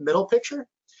in the middle picture.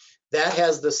 That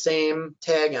has the same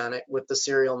tag on it with the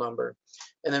serial number.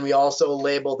 And then we also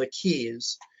label the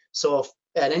keys. So if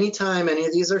at any time any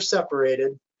of these are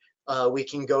separated, we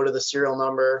can go to the serial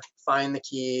number, find the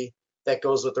key that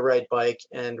goes with the right bike,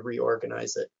 and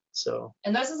reorganize it. So,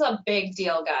 and this is a big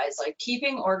deal, guys. Like,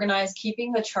 keeping organized,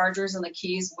 keeping the chargers and the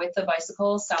keys with the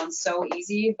bicycle sounds so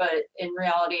easy, but in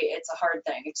reality, it's a hard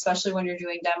thing, especially when you're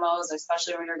doing demos,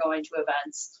 especially when you're going to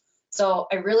events. So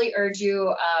I really urge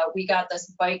you, we got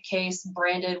this bike case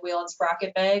branded wheel and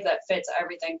sprocket bag that fits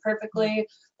everything perfectly.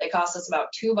 They cost us about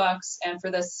 $2. And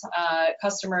for this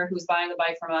customer who's buying the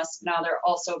bike from us, now they're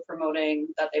also promoting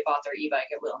that they bought their e-bike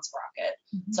at Wheel and Sprocket.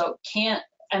 So can't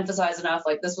emphasize enough,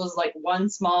 like this was like one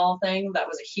small thing that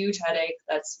was a huge headache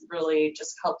that's really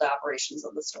just helped the operations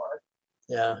of the store.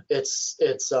 Yeah, it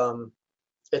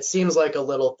seems like a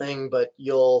little thing, but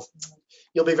you'll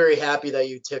be very happy that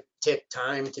you took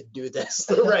time to do this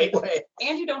the right way.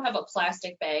 And you don't have a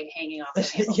plastic bag hanging off the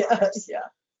handlebars. Yes, yeah.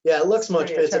 Yeah, it looks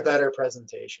much, Very it's a better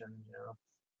presentation, you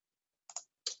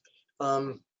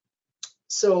know.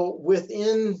 So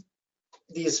within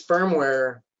these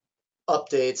firmware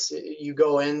updates, you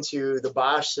go into the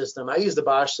Bosch system. I use the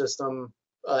Bosch system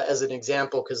as an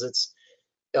example because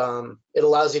it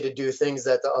allows you to do things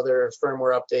that the other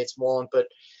firmware updates won't. But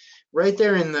right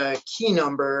there in the key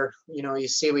number, you know, you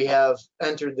see we have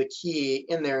entered the key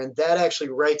in there, and that actually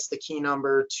writes the key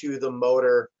number to the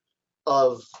motor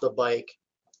of the bike.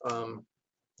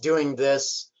 Doing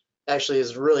this actually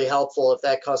is really helpful if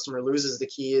that customer loses the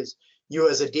keys. You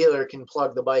as a dealer can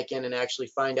plug the bike in and actually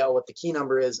find out what the key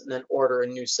number is and then order a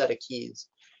new set of keys.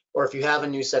 Or if you have a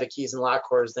new set of keys and lock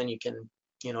cores, then you can,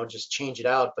 you know, just change it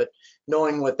out. But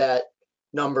knowing what that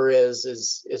number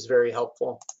is very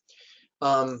helpful.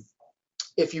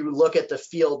 If you look at the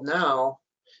field now,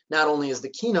 not only is the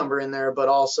key number in there, but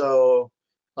also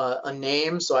a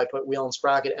name. So I put Wheel and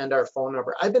Sprocket and our phone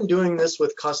number. I've been doing this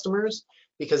with customers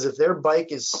because if their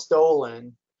bike is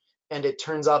stolen and it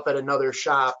turns up at another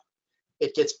shop,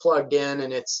 it gets plugged in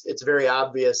and it's very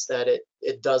obvious that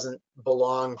it doesn't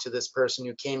belong to this person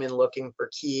who came in looking for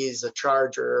keys, a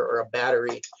charger, or a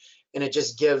battery. And it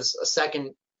just gives a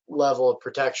second level of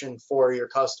protection for your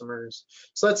customers.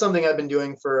 So that's something I've been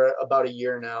doing for about a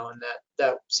year now, and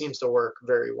that seems to work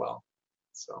very well.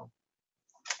 So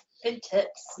Good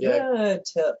tips. yeah, Good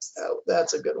tips.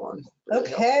 that's a good one.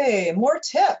 Really Okay, more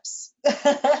tips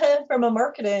from a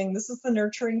marketing. This is the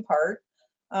nurturing part.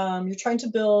 You're trying to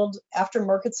build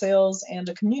aftermarket sales and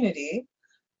a community.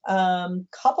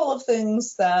 Couple of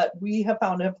things that we have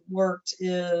found have worked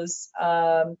is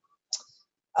I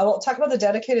will talk about the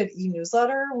dedicated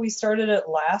e-newsletter. We started it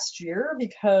last year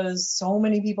because so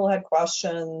many people had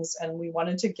questions and we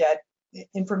wanted to get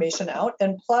information out.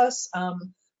 And plus,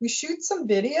 we shoot some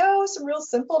video, some real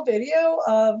simple video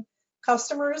of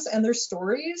customers and their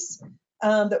stories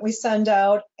that we send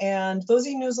out. And those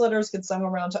e-newsletters get sung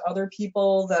around to other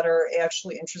people that are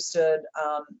actually interested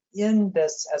in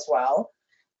this as well.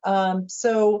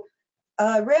 So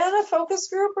I ran a focus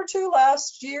group or two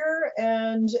last year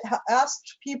and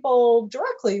asked people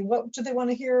directly what do they want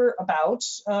to hear about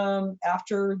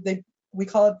after we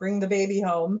call it Bring the Baby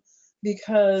Home,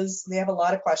 because they have a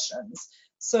lot of questions.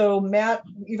 So Matt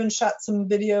even shot some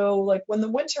video like when the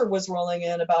winter was rolling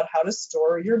in about how to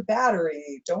store your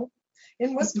battery. Don't,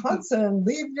 in Wisconsin,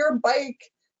 leave your bike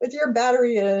with your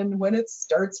battery in when it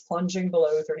starts plunging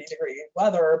below 30-degree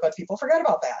weather, but people forget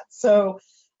about that. So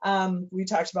we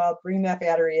talked about bringing that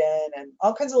battery in and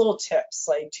all kinds of little tips,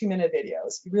 like 2-minute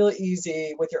videos, really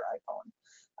easy with your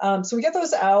iPhone. So we get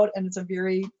those out and it's a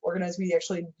very organized, we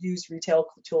actually use Retail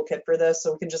Toolkit for this.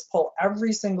 So we can just pull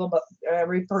every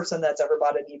person that's ever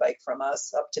bought an e-bike from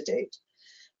us up to date.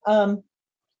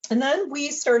 And then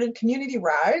we started community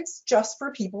rides just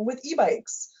for people with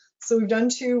e-bikes. So we've done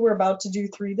 2, we're about to do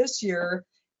 3 this year.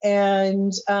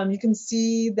 And you can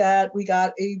see that we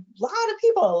got a lot of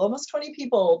people, almost 20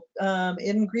 people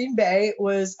in Green Bay. It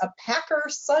was a Packer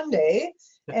Sunday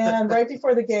and right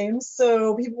before the games.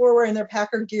 So people were wearing their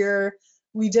Packer gear.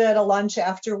 We did a lunch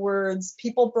afterwards.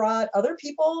 People brought other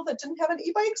people that didn't have an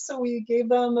e-bike. So we gave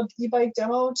them an e-bike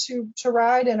demo to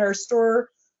ride, and our store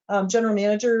general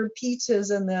manager, Pete,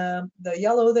 is in the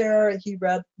yellow there. He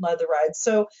led the ride.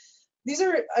 So these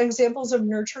are examples of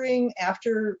nurturing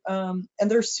after, and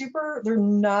they're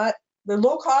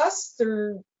low cost.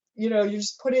 They're,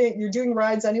 you're doing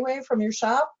rides anyway from your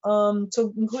shop.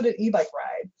 So include an e-bike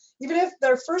ride. Even if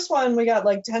their first one, we got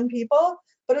like 10 people,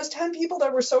 but it was 10 people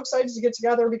that were so excited to get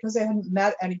together because they hadn't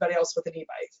met anybody else with an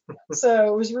e-bike.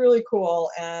 So it was really cool.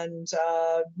 And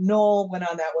Noel went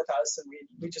on that with us and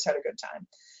we just had a good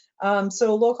time.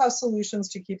 So low cost solutions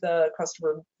to keep the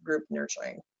customer group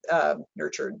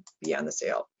nurtured beyond the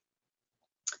sale.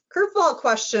 Curveball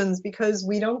questions, because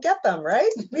we don't get them, right?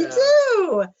 We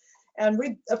do. And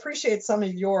we appreciate some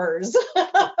of yours.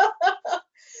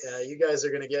 Yeah, you guys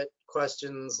are gonna get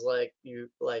questions like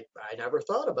I never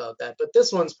thought about that, but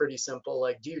this one's pretty simple.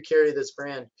 Like, do you carry this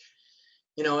brand?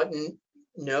 You know what?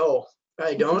 No,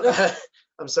 I don't.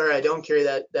 I'm sorry, I don't carry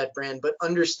that brand. But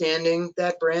understanding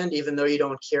that brand, even though you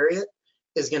don't carry it,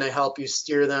 is going to help you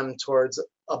steer them towards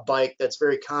a bike that's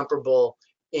very comparable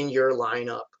in your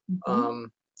lineup.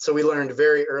 So we learned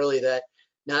very early that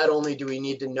not only do we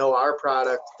need to know our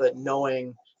product, but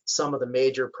knowing some of the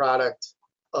major product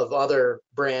of other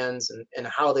brands and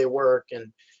how they work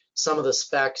and some of the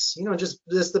specs, you know, just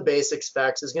the basic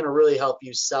specs is going to really help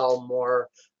you sell more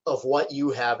of what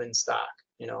you have in stock,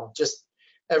 you know, just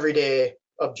everyday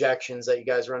objections that you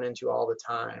guys run into all the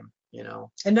time, you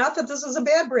know. And not that this is a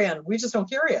bad brand, we just don't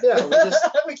carry it. Yeah, we just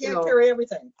we can't you know, carry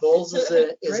everything. Bulls is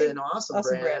Right. an awesome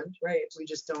brand. Right. We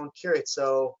just don't carry it.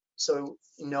 So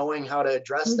knowing how to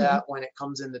address that when it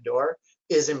comes in the door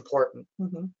is important.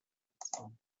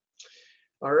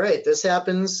 All right, this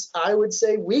happens, I would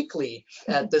say, weekly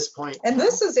at this point. And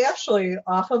this is actually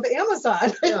off of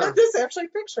Amazon. Yeah. This actually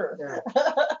picture.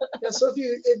 Yeah, so if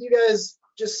you guys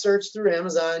just search through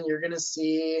Amazon, you're gonna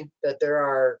see that there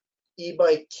are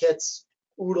e-bike kits,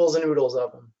 oodles and oodles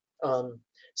of them.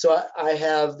 So I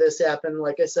have this happen,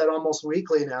 like I said, almost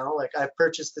weekly now. Like, I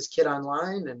purchased this kit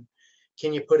online, and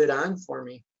can you put it on for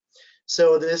me?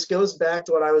 So this goes back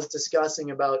to what I was discussing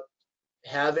about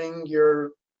having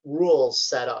your rules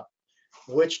set up.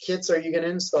 Which kits are you going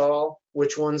to install?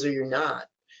 Which ones are you not?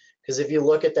 Because if you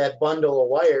look at that bundle of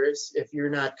wires, if you're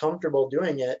not comfortable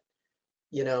doing it,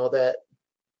 you know,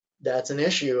 that's an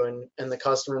issue, and the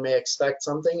customer may expect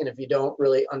something, and if you don't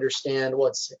really understand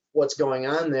what's going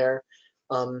on there,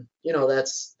 you know,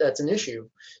 that's an issue.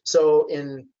 So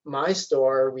in my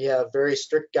store, we have very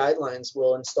strict guidelines.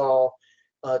 We'll install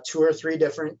 2 or 3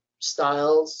 different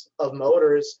styles of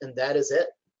motors, and that is it.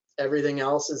 Everything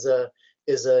else is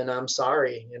an I'm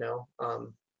sorry, you know.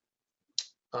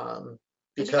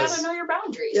 Because you gotta know your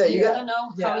boundaries. Yeah, you gotta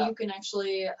know how Yeah. you can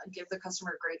actually give the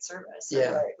customer great service.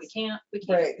 Yeah. And we can't.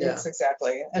 Right. Yeah. Yes,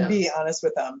 exactly. And Yeah. be honest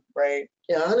with them. Right.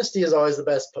 Yeah, honesty is always the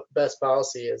best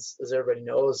policy, as everybody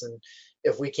knows. And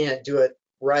if we can't do it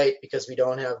right because we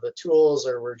don't have the tools,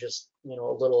 or we're just, you know,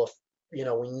 a little, you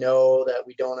know, we know that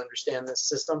we don't understand this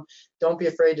system, don't be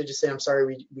afraid to just say, I'm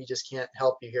sorry, we just can't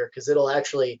help you here, because it'll help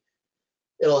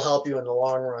you in the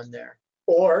long run there.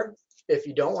 Or if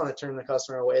you don't want to turn the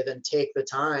customer away, then take the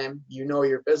time. You know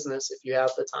your business. If you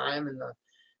have the time and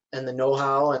the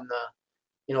know-how and the,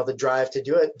 you know, the drive to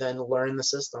do it, then learn the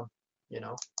system, you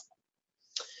know.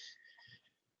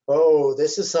 Oh,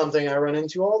 this is something I run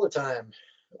into all the time.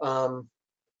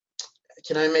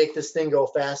 Can I make this thing go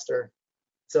faster?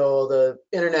 So the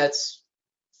internet's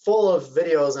full of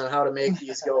videos on how to make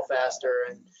these go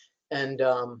faster, and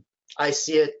I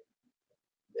see it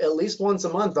at least once a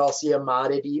month. I'll see a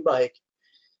modded e-bike.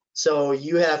 So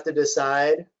you have to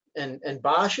decide, and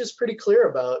Bosch is pretty clear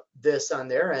about this on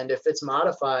their end. If it's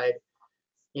modified,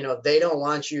 you know, they don't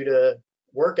want you to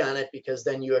work on it, because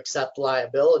then you accept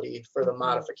liability for the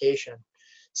modification.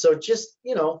 So just,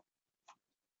 you know,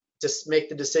 just make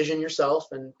the decision yourself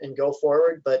and go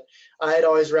forward. But I'd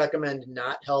always recommend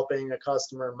not helping a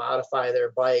customer modify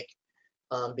their bike,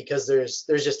 because there's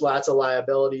just lots of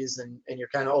liabilities, and you're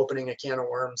kind of opening a can of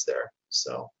worms there.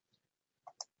 So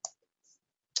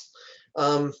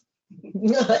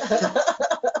yeah,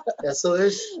 so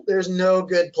there's no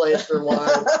good place for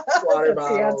water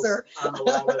bottles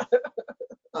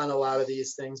on a lot of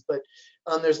these things. But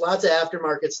there's lots of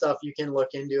aftermarket stuff you can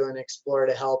look into and explore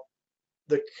to help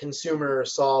the consumer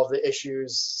solve the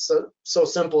issues. So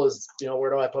simple as, you know,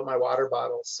 where do I put my water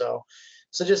bottles? So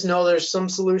just know there's some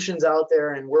solutions out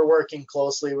there, and we're working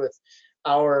closely with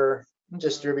our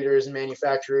distributors and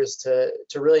manufacturers to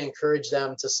really encourage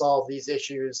them to solve these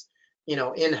issues, you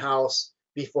know, in-house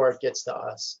before it gets to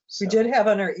us. So. We did have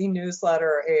on our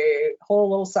e-newsletter a whole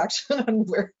little section on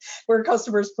where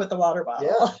customers put the water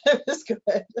bottle. Yeah. It was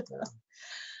good. Yeah.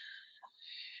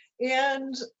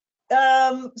 And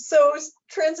so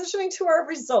transitioning to our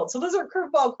results. So those are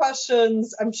curveball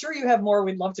questions. I'm sure you have more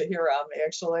we'd love to hear them,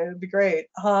 actually. It'd be great.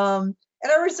 And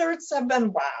our results have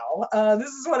been wow. This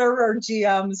is one of our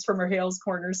GMs from our Hales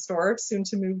Corner store, soon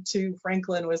to move to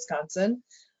Franklin, Wisconsin.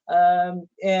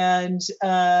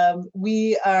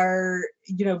 We are,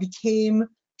 you know, became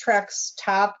Trek's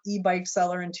top e-bike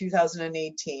seller in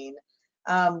 2018.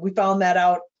 We found that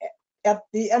out at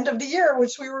the end of the year,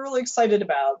 which we were really excited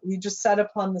about. We just set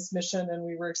upon this mission, and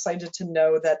we were excited to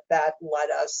know that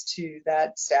led us to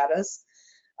that status.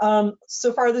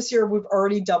 So far this year, we've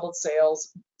already doubled sales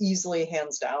easily,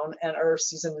 hands down, and our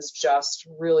season is just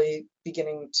really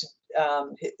beginning to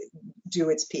do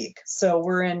its peak. So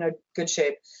we're in a good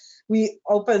shape. We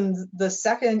opened the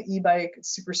second e-bike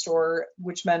superstore,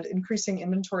 which meant increasing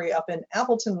inventory up in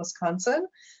Appleton, Wisconsin.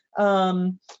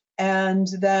 And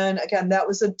then again, that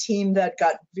was a team that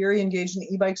got very engaged in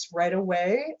e-bikes right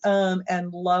away,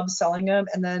 and loved selling them.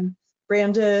 And then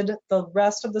branded the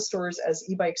rest of the stores as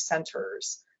e-bike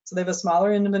centers. So they have a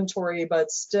smaller inventory,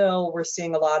 but still we're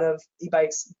seeing a lot of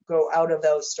e-bikes go out of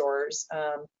those stores.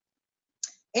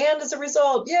 And as a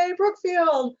result, yay,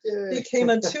 Brookfield became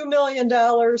a $2 million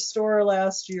store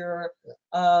last year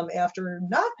after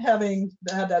not having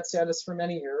had that status for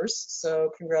many years. So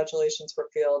congratulations,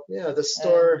 Brookfield. Yeah, the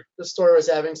store was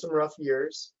having some rough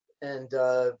years, and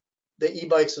the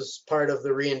e-bikes was part of the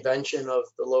reinvention of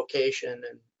the location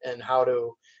and how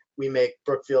do we make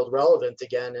Brookfield relevant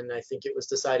again. And I think it was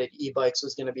decided e-bikes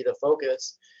was going to be the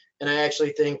focus. And I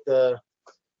actually think the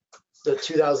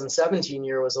 2017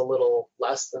 year was a little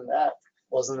less than that,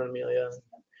 wasn't it, Amelia?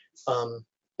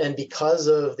 And because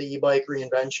of the e-bike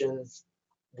reinvention,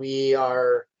 we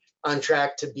are on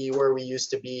track to be where we used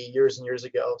to be years and years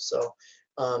ago. So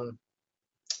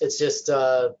it's just,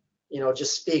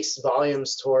 just speaks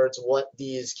volumes towards what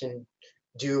these can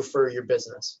do for your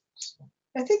business.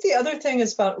 I think the other thing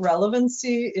is about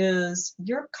relevancy is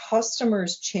your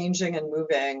customers changing and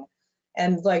moving.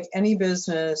 And like any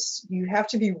business, you have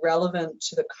to be relevant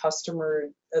to the customer,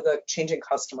 the changing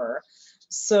customer.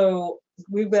 So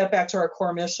we went back to our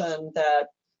core mission that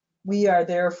we are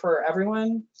there for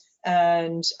everyone,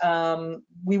 and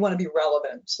we want to be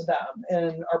relevant to them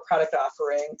in our product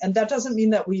offering. And that doesn't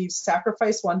mean that we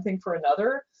sacrifice one thing for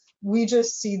another. We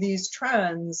just see these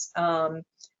trends,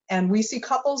 and we see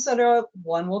couples that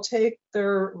one will take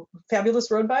their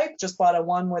fabulous road bike, just bought a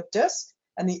one with disc,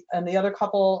 and the other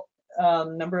couple,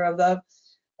 number of the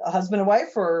husband and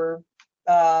wife or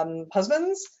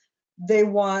husbands, they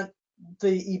want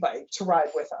the e-bike to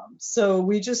ride with them. So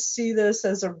we just see this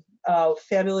as a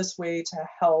fabulous way to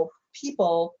help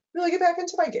people really get back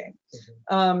into biking.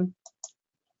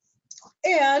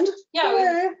 And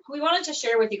yeah, we wanted to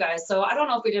share with you guys. So I don't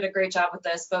know if we did a great job with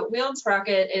this, but Wheel and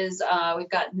Sprocket is, we've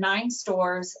got 9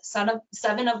 stores, 7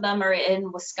 of them are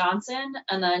in Wisconsin,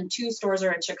 and then 2 stores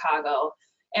are in Chicago.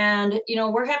 And,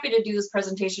 we're happy to do this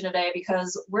presentation today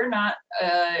because we're not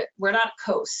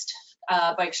coast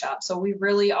bike shop. So we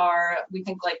really are, we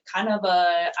think, like kind of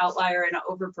a outlier and an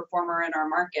overperformer in our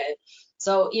market.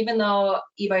 So even though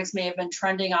e-bikes may have been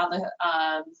trending on the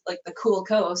like the cool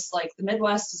coast, like the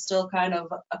Midwest is still kind of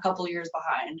a couple years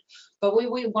behind. But what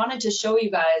we wanted to show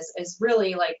you guys is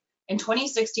really like in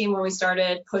 2016 when we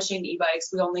started pushing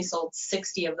e-bikes, we only sold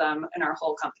 60 of them in our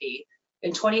whole company.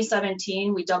 In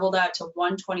 2017, we doubled that to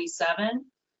 127.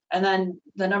 And then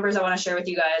the numbers I want to share with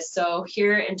you guys. So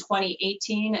here in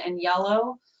 2018 in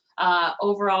yellow,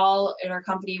 overall in our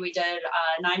company, we did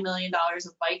 $9 million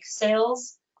of bike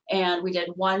sales, and we did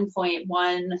 1.17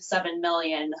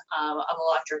 million of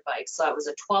electric bikes. So that was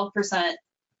a 12%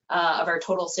 of our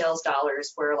total sales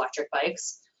dollars were electric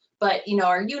bikes. But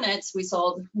our units, we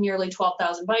sold nearly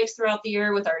 12,000 bikes throughout the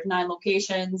year with our 9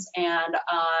 locations, and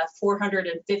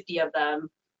 450 of them,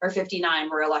 or 59,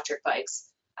 were electric bikes.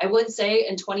 I would say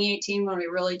in 2018, when we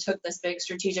really took this big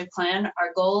strategic plan,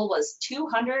 our goal was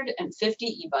 250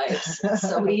 e-bikes.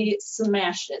 So we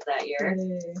smashed it that year.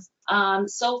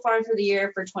 So far for the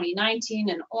year for 2019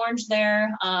 in orange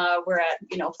there, we're at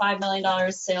 $5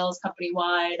 million sales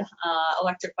company-wide.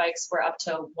 Electric bikes were up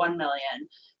to 1 million.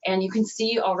 And you can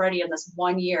see already in this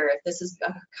 1 year, this is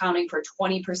accounting for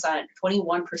 20%,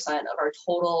 21% of our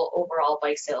total overall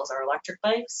bike sales are electric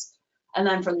bikes. And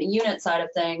then from the unit side of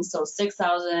things, so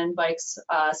 6,000 bikes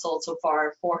sold so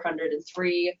far,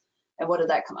 403. And what did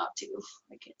that come out to?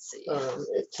 I can't see.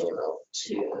 It came out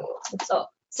to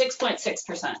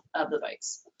 6.6% of the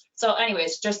bikes. So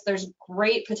anyways, just there's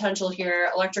great potential here.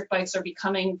 Electric bikes are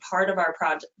becoming part of our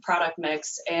product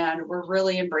mix, and we're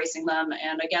really embracing them.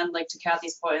 And again, like to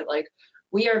Kathy's point, like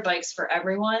we are bikes for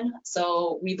everyone.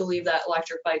 So we believe that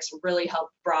electric bikes really help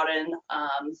broaden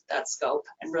that scope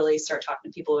and really start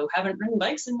talking to people who haven't ridden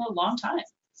bikes in a long time.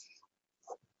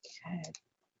 Okay.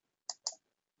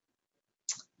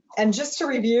 And just to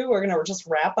review, we're going to just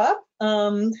wrap up.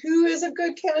 Who is a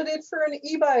good candidate for an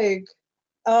e-bike?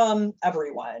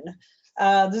 Everyone.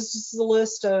 This is a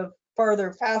list of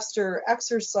farther, faster,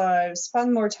 exercise,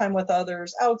 spend more time with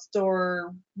others,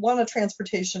 outdoor, want a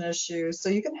transportation issue. So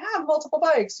you can have multiple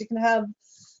bikes. You can have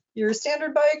your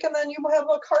standard bike, and then you have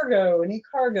a cargo, an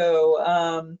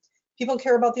e-cargo. People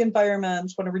care about the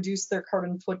environment, want to reduce their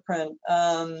carbon footprint,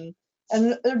 and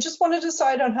just want to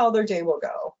decide on how their day will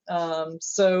go.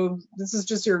 So this is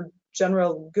just your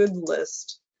general good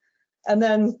list. And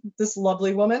then this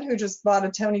lovely woman who just bought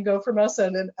a Tony Go from us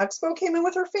at an expo came in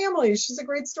with her family. She's a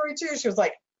great story too. She was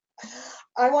like,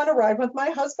 I want to ride with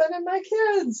my husband and my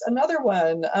kids. Another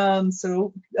one.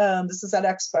 So this is at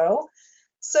expo.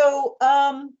 So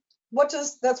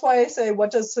that's why I say,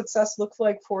 what does success look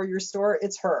like for your store?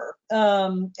 It's her,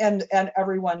 and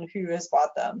everyone who has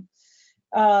bought them.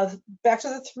 Back to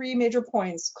the 3 major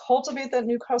points: cultivate that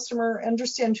new customer,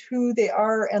 understand who they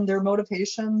are and their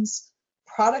motivations.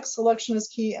 Product selection is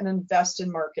key, and invest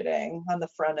in marketing on the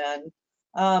front end.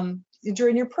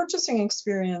 During your purchasing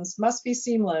experience, must be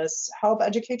seamless. Help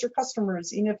educate your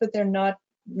customers, even if they're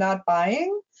not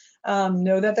buying.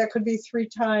 Know that could be 3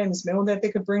 times. Know that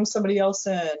they could bring somebody else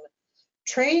in.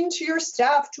 Train to your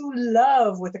staff to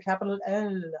love, with a capital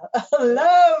L,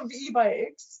 love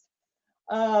e-bikes.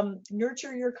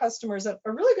 Nurture your customers. A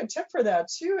really good tip for that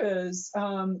too is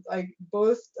like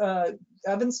both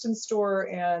Evanston store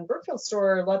and Brookfield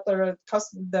store let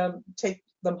them take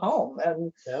them home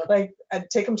and like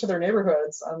take them to their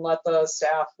neighborhoods and let the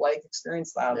staff like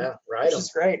experience them. Yeah, ride which them.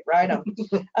 is great. Ride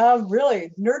them.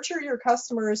 Really nurture your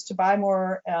customers to buy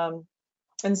more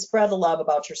and spread the love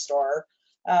about your store.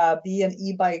 Be an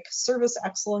e-bike service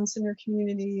excellence in your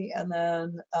community, and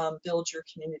then build your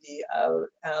community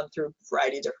out through a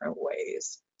variety of different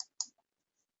ways.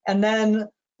 And then,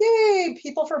 yay,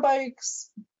 People for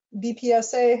Bikes,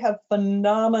 BPSA have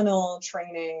phenomenal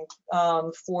training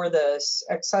for this,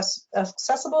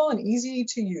 accessible and easy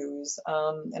to use.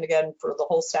 And again, for the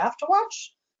whole staff to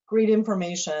watch, great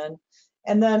information.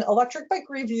 And then Electric Bike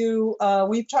Review,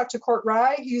 we've talked to Court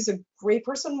Rye. He's a great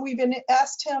person. We've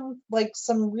asked him like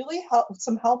some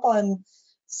help on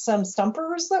some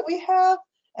stumpers that we have,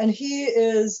 and he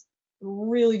is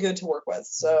really good to work with.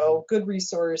 So good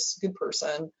resource, good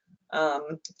person.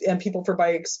 And People for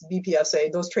Bikes,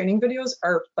 BPSA, those training videos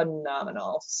are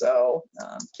phenomenal. So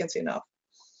can't say enough.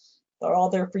 They're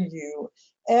all there for you.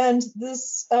 And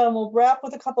this we'll wrap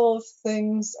with a couple of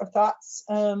things or thoughts.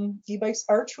 E-bikes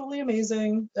are truly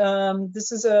amazing.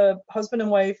 This is a husband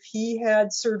and wife. He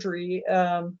had surgery,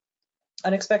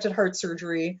 unexpected heart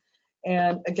surgery.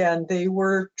 And again, they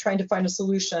were trying to find a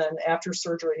solution after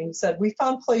surgery. He said, we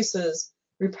found places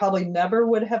we probably never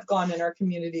would have gone in our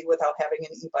community without having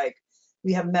an e-bike.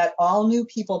 We have met all new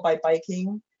people by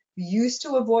biking. We used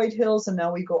to avoid hills, and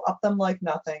now we go up them like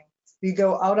nothing. We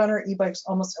go out on our e-bikes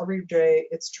almost every day.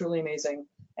 It's truly amazing.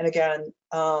 And again,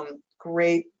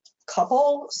 great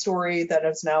couple story that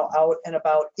is now out and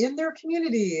about in their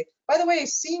community. By the way,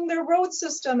 seeing their road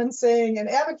system and saying and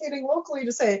advocating locally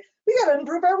to say, we got to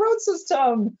improve our road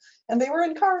system. And they were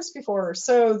in cars before.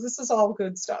 So this is all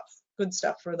good stuff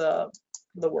for the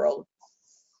world.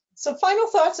 So final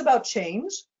thoughts about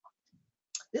change.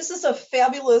 This is a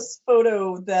fabulous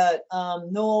photo that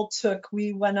Noel took.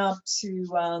 We went up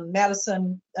to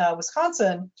Madison,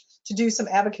 Wisconsin to do some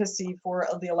advocacy for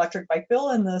the electric bike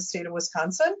bill in the state of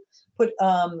Wisconsin. Put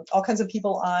all kinds of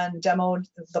people on, demoed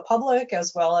the public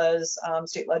as well as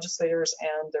state legislators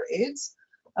and their aides.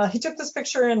 He took this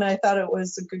picture and I thought it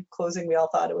was a good closing. We all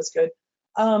thought it was good.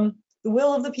 The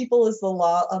will of the people is the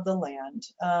law of the land.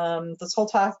 This whole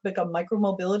topic of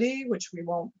micromobility, which we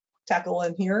won't tackle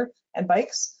in here, and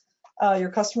bikes.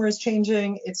 Your customer is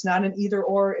changing. It's not an either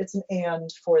or, it's an and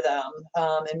for them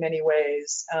in many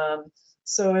ways.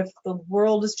 So if the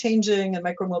world is changing and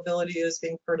micromobility is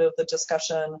being part of the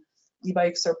discussion,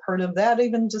 e-bikes are part of that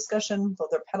even discussion, though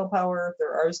they're pedal power,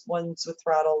 there are ones with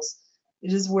throttles.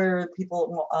 It is where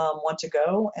people want to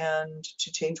go, and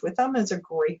to change with them is a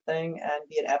great thing and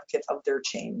be an advocate of their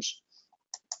change.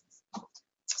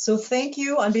 So thank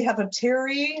you on behalf of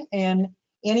Terry and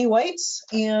Annie White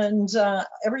and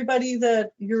everybody that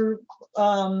you're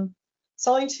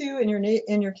selling to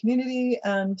in your community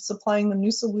and supplying them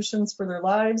new solutions for their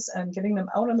lives and getting them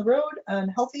out on the road and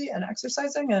healthy and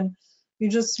exercising. And we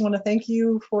just want to thank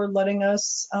you for letting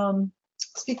us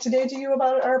speak today to you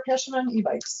about our passion on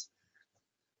e-bikes.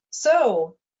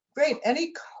 So great.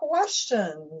 Any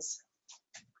questions?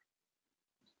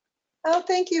 Oh,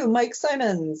 thank you, Mike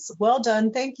Simons. Well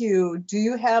done, thank you. Do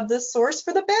you have the source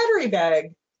for the battery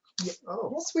bag?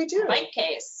 Oh. Yes, we do. Bike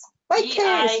Case. Bike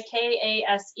Case.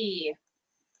 BIKASE.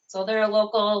 So they're a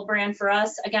local brand for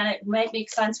us. Again, it might make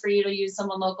sense for you to use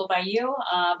someone local by you,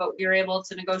 but you're able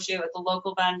to negotiate with a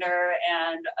local vendor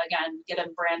and again, get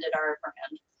them branded our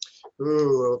brand.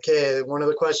 Ooh, okay. One of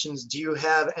the questions, do you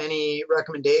have any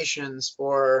recommendations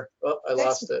for, oh, I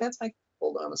lost it. That's Mike.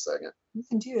 Hold on a second. You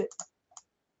can do it.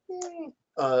 Yay.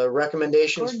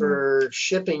 Recommendations for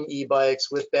shipping e-bikes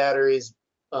with batteries,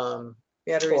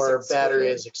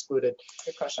 batteries excluded.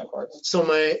 Good question, Gordon. So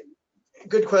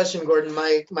good question, Gordon.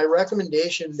 My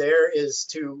recommendation there is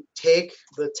to take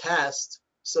the test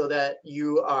so that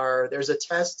there's a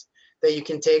test that you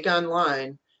can take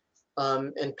online,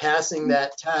 and passing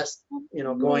that test,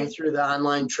 going through the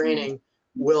online training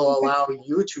will allow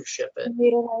you to ship it.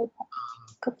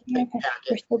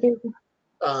 packet.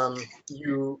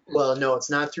 Well, no, it's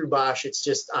not through Bosch. It's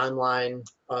just online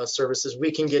services.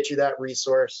 We can get you that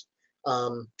resource.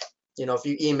 If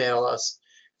you email us,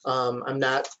 I'm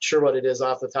not sure what it is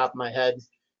off the top of my head,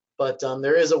 but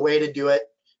there is a way to do it.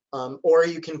 Or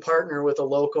you can partner with a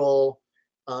local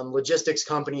logistics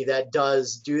company that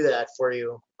does do that for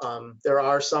you. There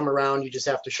are some around. You just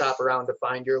have to shop around to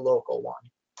find your local one.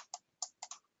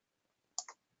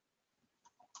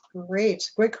 Great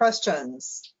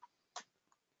questions.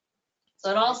 So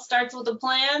it all starts with a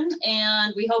plan,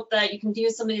 and we hope that you can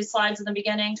use some of these slides in the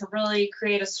beginning to really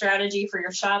create a strategy for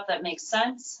your shop that makes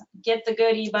sense. Get the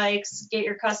good e-bikes, get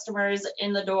your customers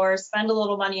in the door, spend a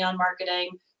little money on marketing,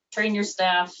 train your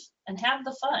staff, and have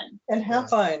the fun. And have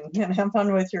fun. And have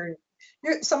fun with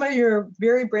some of your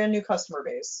very brand new customer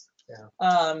base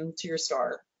to your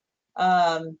store.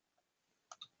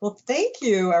 Well, thank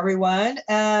you, everyone.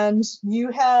 And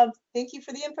thank you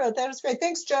for the info. That was great.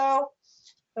 Thanks, Joe.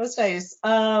 That was nice.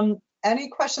 Any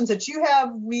questions that you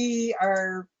have,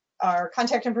 our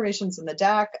contact information is in the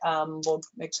deck. We'll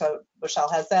make sure Michelle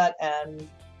has that, and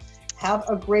have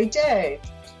a great day.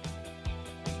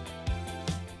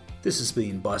 This has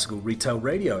been Bicycle Retail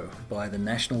Radio by the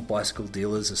National Bicycle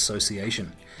Dealers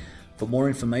Association. For more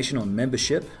information on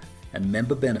membership and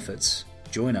member benefits,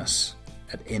 join us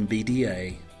at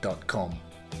nbda.com.